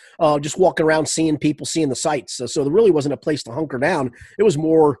 laps, just walking around, seeing people, seeing the sights. So there really wasn't a place to hunker down. It was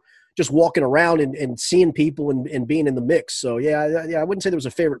more just walking around and seeing people and being in the mix. So, yeah, I wouldn't say there was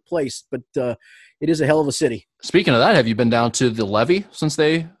a favorite place, but it is a hell of a city. Speaking of that, have you been down to the Levee since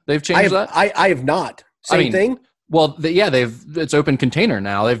they've changed that? I have not. Same thing? Well, it's open container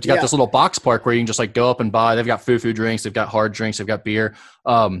now. They've got this little box park where you can just go up and buy. They've got foo-foo drinks. They've got hard drinks. They've got beer.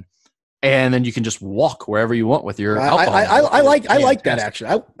 And then you can just walk wherever you want with your alcohol. I like that,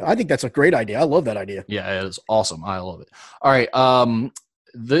 actually. I think that's a great idea. I love that idea. Yeah, it is awesome. I love it. All right.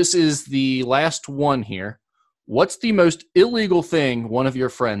 This is the last one here. What's the most illegal thing one of your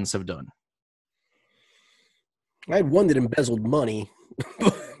friends have done? I had one that embezzled money,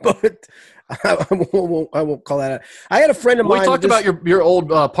 but I won't call that out. I had a friend of mine. We talked about your old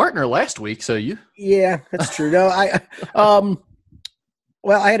partner last week, so you. Yeah, that's true. No, I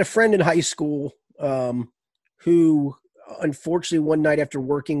had a friend in high school who, unfortunately, one night after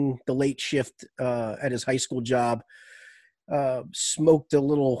working the late shift at his high school job, smoked a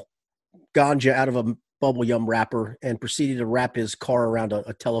little ganja out of a bubble yum wrapper and proceeded to wrap his car around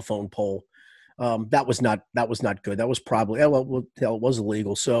a telephone pole. That was not good. That was probably, it was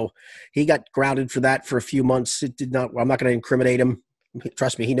illegal. So he got grounded for that for a few months. I'm not going to incriminate him.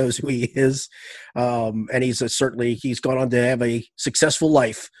 Trust me, he knows who he is. And he's gone on to have a successful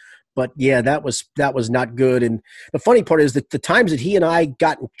life. But yeah, that was not good. And the funny part is that the times that he and I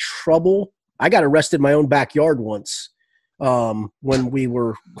got in trouble, I got arrested in my own backyard once. When we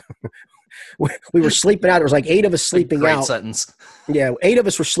were sleeping out. There was like 8 of us sleeping out. Great sentence. Yeah, 8 of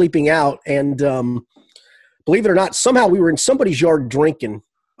us were sleeping out, and believe it or not, somehow we were in somebody's yard drinking,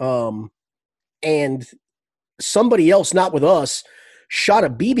 and somebody else, not with us, shot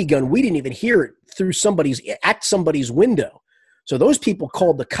a BB gun. We didn't even hear it at somebody's window. So those people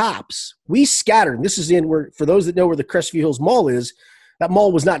called the cops. We scattered. And this is for those that know where the Crestview Hills Mall is, that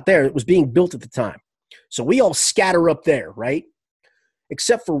mall was not there. It was being built at the time. So we all scatter up there, right?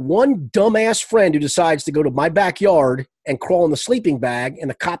 Except for one dumbass friend who decides to go to my backyard and crawl in the sleeping bag, and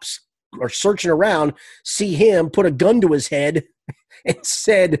the cops are searching around, see him, put a gun to his head, and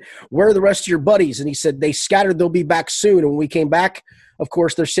said, "Where are the rest of your buddies?" And he said, "They scattered, they'll be back soon." And when we came back, of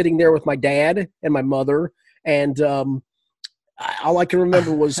course, they're sitting there with my dad and my mother, and all I can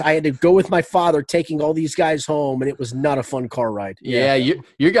remember was I had to go with my father taking all these guys home, and it was not a fun car ride. Yeah,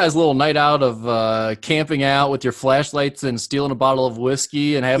 your guys' little night out of camping out with your flashlights and stealing a bottle of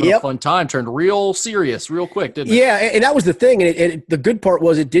whiskey and having a fun time turned real serious real quick, didn't it? Yeah, and that was the thing. And the good part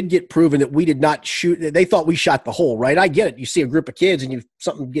was it did get proven that we did not shoot. They thought we shot the hole, right? I get it. You see a group of kids and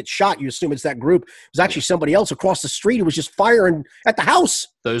something gets shot, you assume it's that group. It was actually somebody else across the street who was just firing at the house.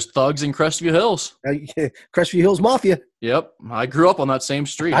 Those thugs in Crestview Hills. Crestview Hills Mafia. Yep. I grew up on that same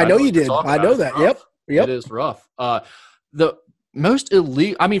street. I know you did. I know that. Yep. It is rough. The most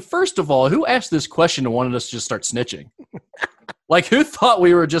illegal. I mean, first of all, who asked this question and wanted us to just start snitching? Like, who thought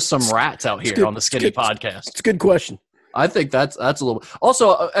we were just some rats out here on the Skinny podcast? It's a good question. I think that's a little.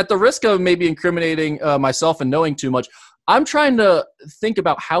 Also, at the risk of maybe incriminating myself and knowing too much, I'm trying to think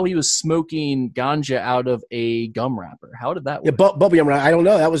about how he was smoking ganja out of a gum wrapper. How did that work? Yeah, bubble gum. I don't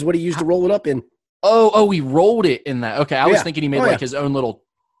know. That was what he used to roll it up in. Oh, he rolled it in that. Okay, I was Yeah. thinking he made Oh, like yeah. his own little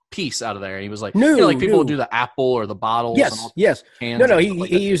piece out of there. And he was like, No, like people no. would do the apple or the bottles. and all Yes. cans No, and he stuff like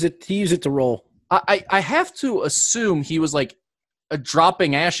that. used it. He used it to roll. I have to assume he was like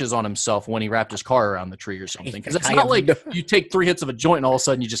dropping ashes on himself when he wrapped his car around the tree or something. Because it's I not have like no- you take 3 hits of a joint and all of a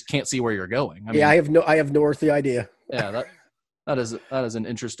sudden you just can't see where you're going. I mean, I have no earthly idea. yeah, that is an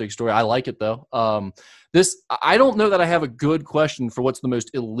interesting story. I like it though. I don't know that I have a good question for what's the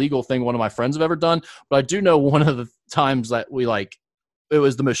most illegal thing one of my friends have ever done, but I do know one of the times that it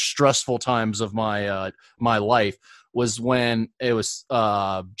was the most stressful times of my my life was when it was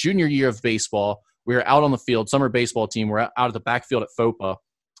junior year of baseball. We were out on the field, summer baseball team. We're out at the backfield at FOPA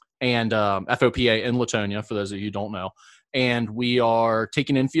and FOPA in Latonia, for those of you who don't know. And we are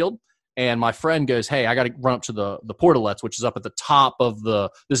taking infield. And my friend goes, hey, I got to run up to the portalets, which is up at the top of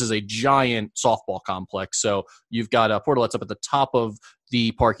this is a giant softball complex. So you've got portalets up at the top of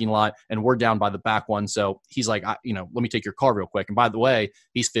the parking lot, and we're down by the back one. So he's like, let me take your car real quick. And by the way,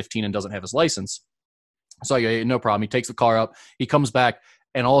 he's 15 and doesn't have his license. So I go, no problem. He takes the car up. He comes back,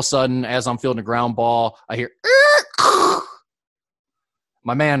 and all of a sudden, as I'm fielding a ground ball, I hear,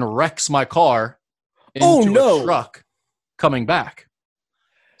 my man wrecks my car into a truck coming back.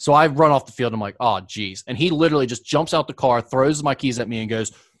 So I run off the field. And I'm like, oh, geez. And he literally just jumps out the car, throws my keys at me, and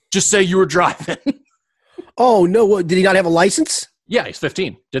goes, just say you were driving. Oh, no. What, did he not have a license? Yeah, he's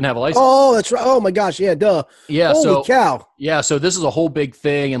 15. Didn't have a license. Oh, that's right. Oh, my gosh. Yeah, duh. Yeah, Holy cow. Yeah, so this is a whole big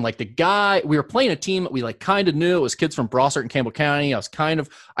thing. And like the guy, we were playing a team that we like kind of knew. It was kids from Brossart and Campbell County.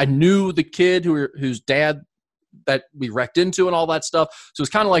 I knew the kid whose dad that we wrecked into and all that stuff. So it was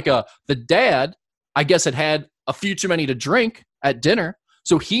kind of like the dad, I guess, had a few too many to drink at dinner.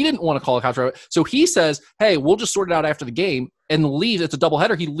 So he didn't want to call a cops. So he says, hey, we'll just sort it out after the game, and leaves. It's a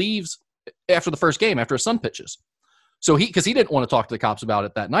doubleheader. He leaves after the first game, after his son pitches. So because he didn't want to talk to the cops about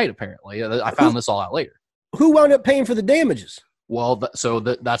it that night, apparently. I found this all out later. Who wound up paying for the damages? Well, that's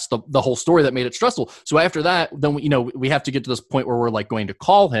the whole story that made it stressful. So after that, then we have to get to this point where we're like going to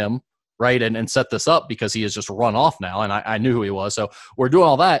call him, right, and set this up because he has just run off now, and I knew who he was. So we're doing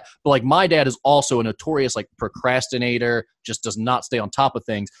all that. But like my dad is also a notorious like procrastinator, just does not stay on top of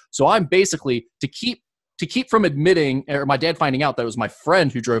things. So I'm basically to keep from admitting or my dad finding out that it was my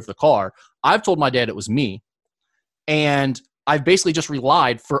friend who drove the car. I've told my dad it was me, and I've basically just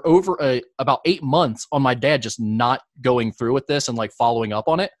relied for over about 8 months on my dad just not going through with this and like following up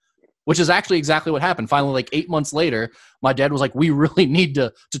on it, which is actually exactly what happened. Finally, like 8 months later, my dad was like, we really need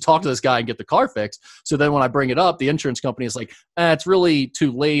to talk to this guy and get the car fixed. So then when I bring it up, the insurance company is like, it's really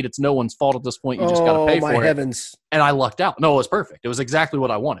too late. It's no one's fault at this point. You just got to pay for it. Oh, my heavens. And I lucked out. No, it was perfect. It was exactly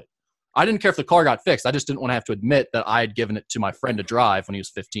what I wanted. I didn't care if the car got fixed. I just didn't want to have to admit that I had given it to my friend to drive when he was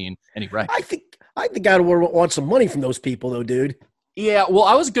 15 and he wrecked. I think I'd want some money from those people, though, dude. Yeah, well,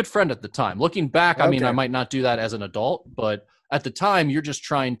 I was a good friend at the time. Looking back, Okay. I mean, I might not do that as an adult, but at the time, you're just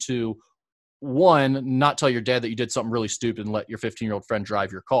trying to, one, not tell your dad that you did something really stupid and let your 15-year-old friend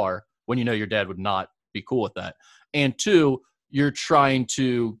drive your car when you know your dad would not be cool with that. And two, you're trying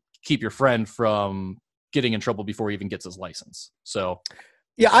to keep your friend from getting in trouble before he even gets his license. So,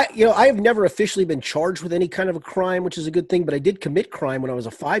 yeah, I have never officially been charged with any kind of a crime, which is a good thing, but I did commit crime when I was a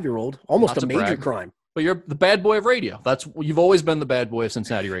 5-year-old, almost a major crime. But you're the bad boy of radio. You've always been the bad boy of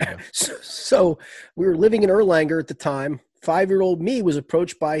Cincinnati radio. So we were living in Erlanger at the time. 5-year-old me was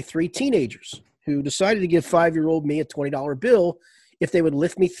approached by 3 teenagers who decided to give 5-year-old me a $20 bill if they would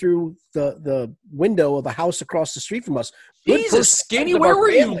lift me through the window of a house across the street from us. Jesus, Skinny, where were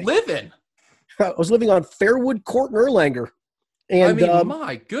you living? I was living on Fairwood Court in Erlanger. And, I mean,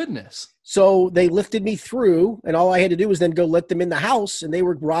 my goodness. So they lifted me through, and all I had to do was then go let them in the house, and they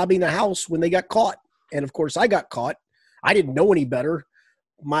were robbing the house when they got caught. And, of course, I got caught. I didn't know any better.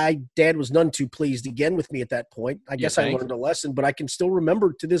 My dad was none too pleased again with me at that point. I guess I learned a lesson, but I can still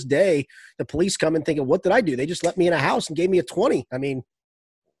remember to this day the police coming thinking, what did I do? They just let me in a house and gave me a 20. I mean,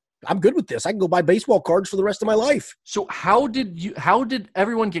 I'm good with this. I can go buy baseball cards for the rest of my life. So how did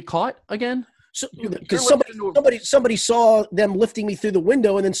everyone get caught again? So, because somebody saw them lifting me through the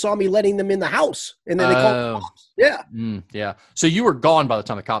window and then saw me letting them in the house, and then they called the cops. Yeah. Yeah. So you were gone by the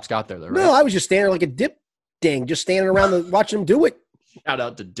time the cops got there, though, right? No, I was just standing there like a dip ding, just standing around watching them do it. Shout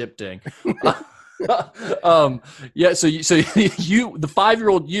out to Dip Ding. Yeah. So you, the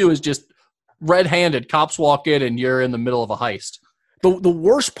 5-year-old you, is just red-handed. Cops walk in, and you're in the middle of a heist. The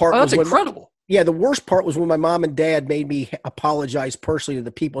worst part. That's incredible. Yeah, the worst part was when my mom and dad made me apologize personally to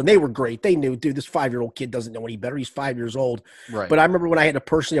the people, and they were great. They knew, dude, this 5-year-old kid doesn't know any better. He's 5 years old. Right. But I remember when I had to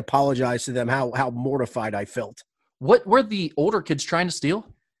personally apologize to them, how mortified I felt. What were the older kids trying to steal?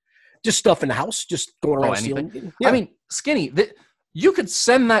 Just stuff in the house, just going around stealing. Yeah. I mean, Skinny, you could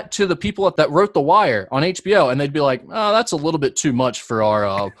send that to the people that wrote The Wire on HBO, and they'd be like, oh, that's a little bit too much for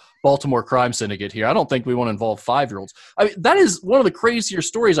our Baltimore crime syndicate here. I don't think we want to involve 5-year-olds. I mean, that is one of the crazier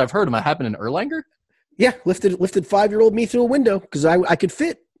stories I've heard. It happened in Erlanger? Yeah, lifted 5-year-old me through a window because I could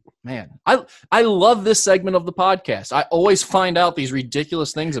fit. Man, I love this segment of the podcast. I always find out these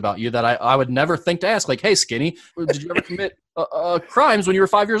ridiculous things about you that I would never think to ask. Like, hey, Skinny, did you ever commit crimes when you were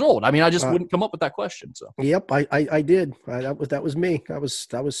 5 years old? I mean, I just wouldn't come up with that question. So. Yep, I did. That was me. That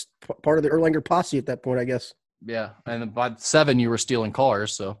was part of the Erlanger posse at that point, I guess. Yeah, and by 7, you were stealing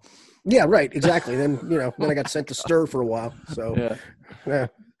cars. So. Yeah, right. Exactly. Then then I got sent to stir for a while. So. Yeah.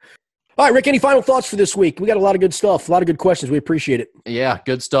 All right, Rick, any final thoughts for this week? We got a lot of good stuff, a lot of good questions. We appreciate it. Yeah,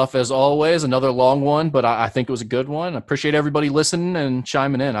 good stuff as always. Another long one, but I think it was a good one. I appreciate everybody listening and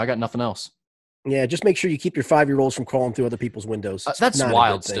chiming in. I got nothing else. Yeah, just make sure you keep your 5-year-olds from crawling through other people's windows. That's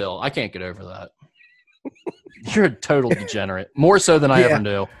wild still. I can't get over that. You're a total degenerate. More so than I ever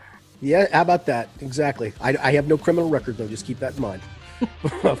knew. Yeah, how about that? Exactly. I have no criminal record, though. Just keep that in mind.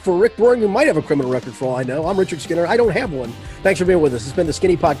 For Rick Broering, who might have a criminal record for all I know, I'm Richard Skinner. I don't have one. Thanks for being with us. It's been the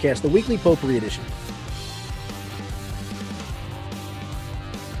Skinny Podcast, the weekly potpourri edition.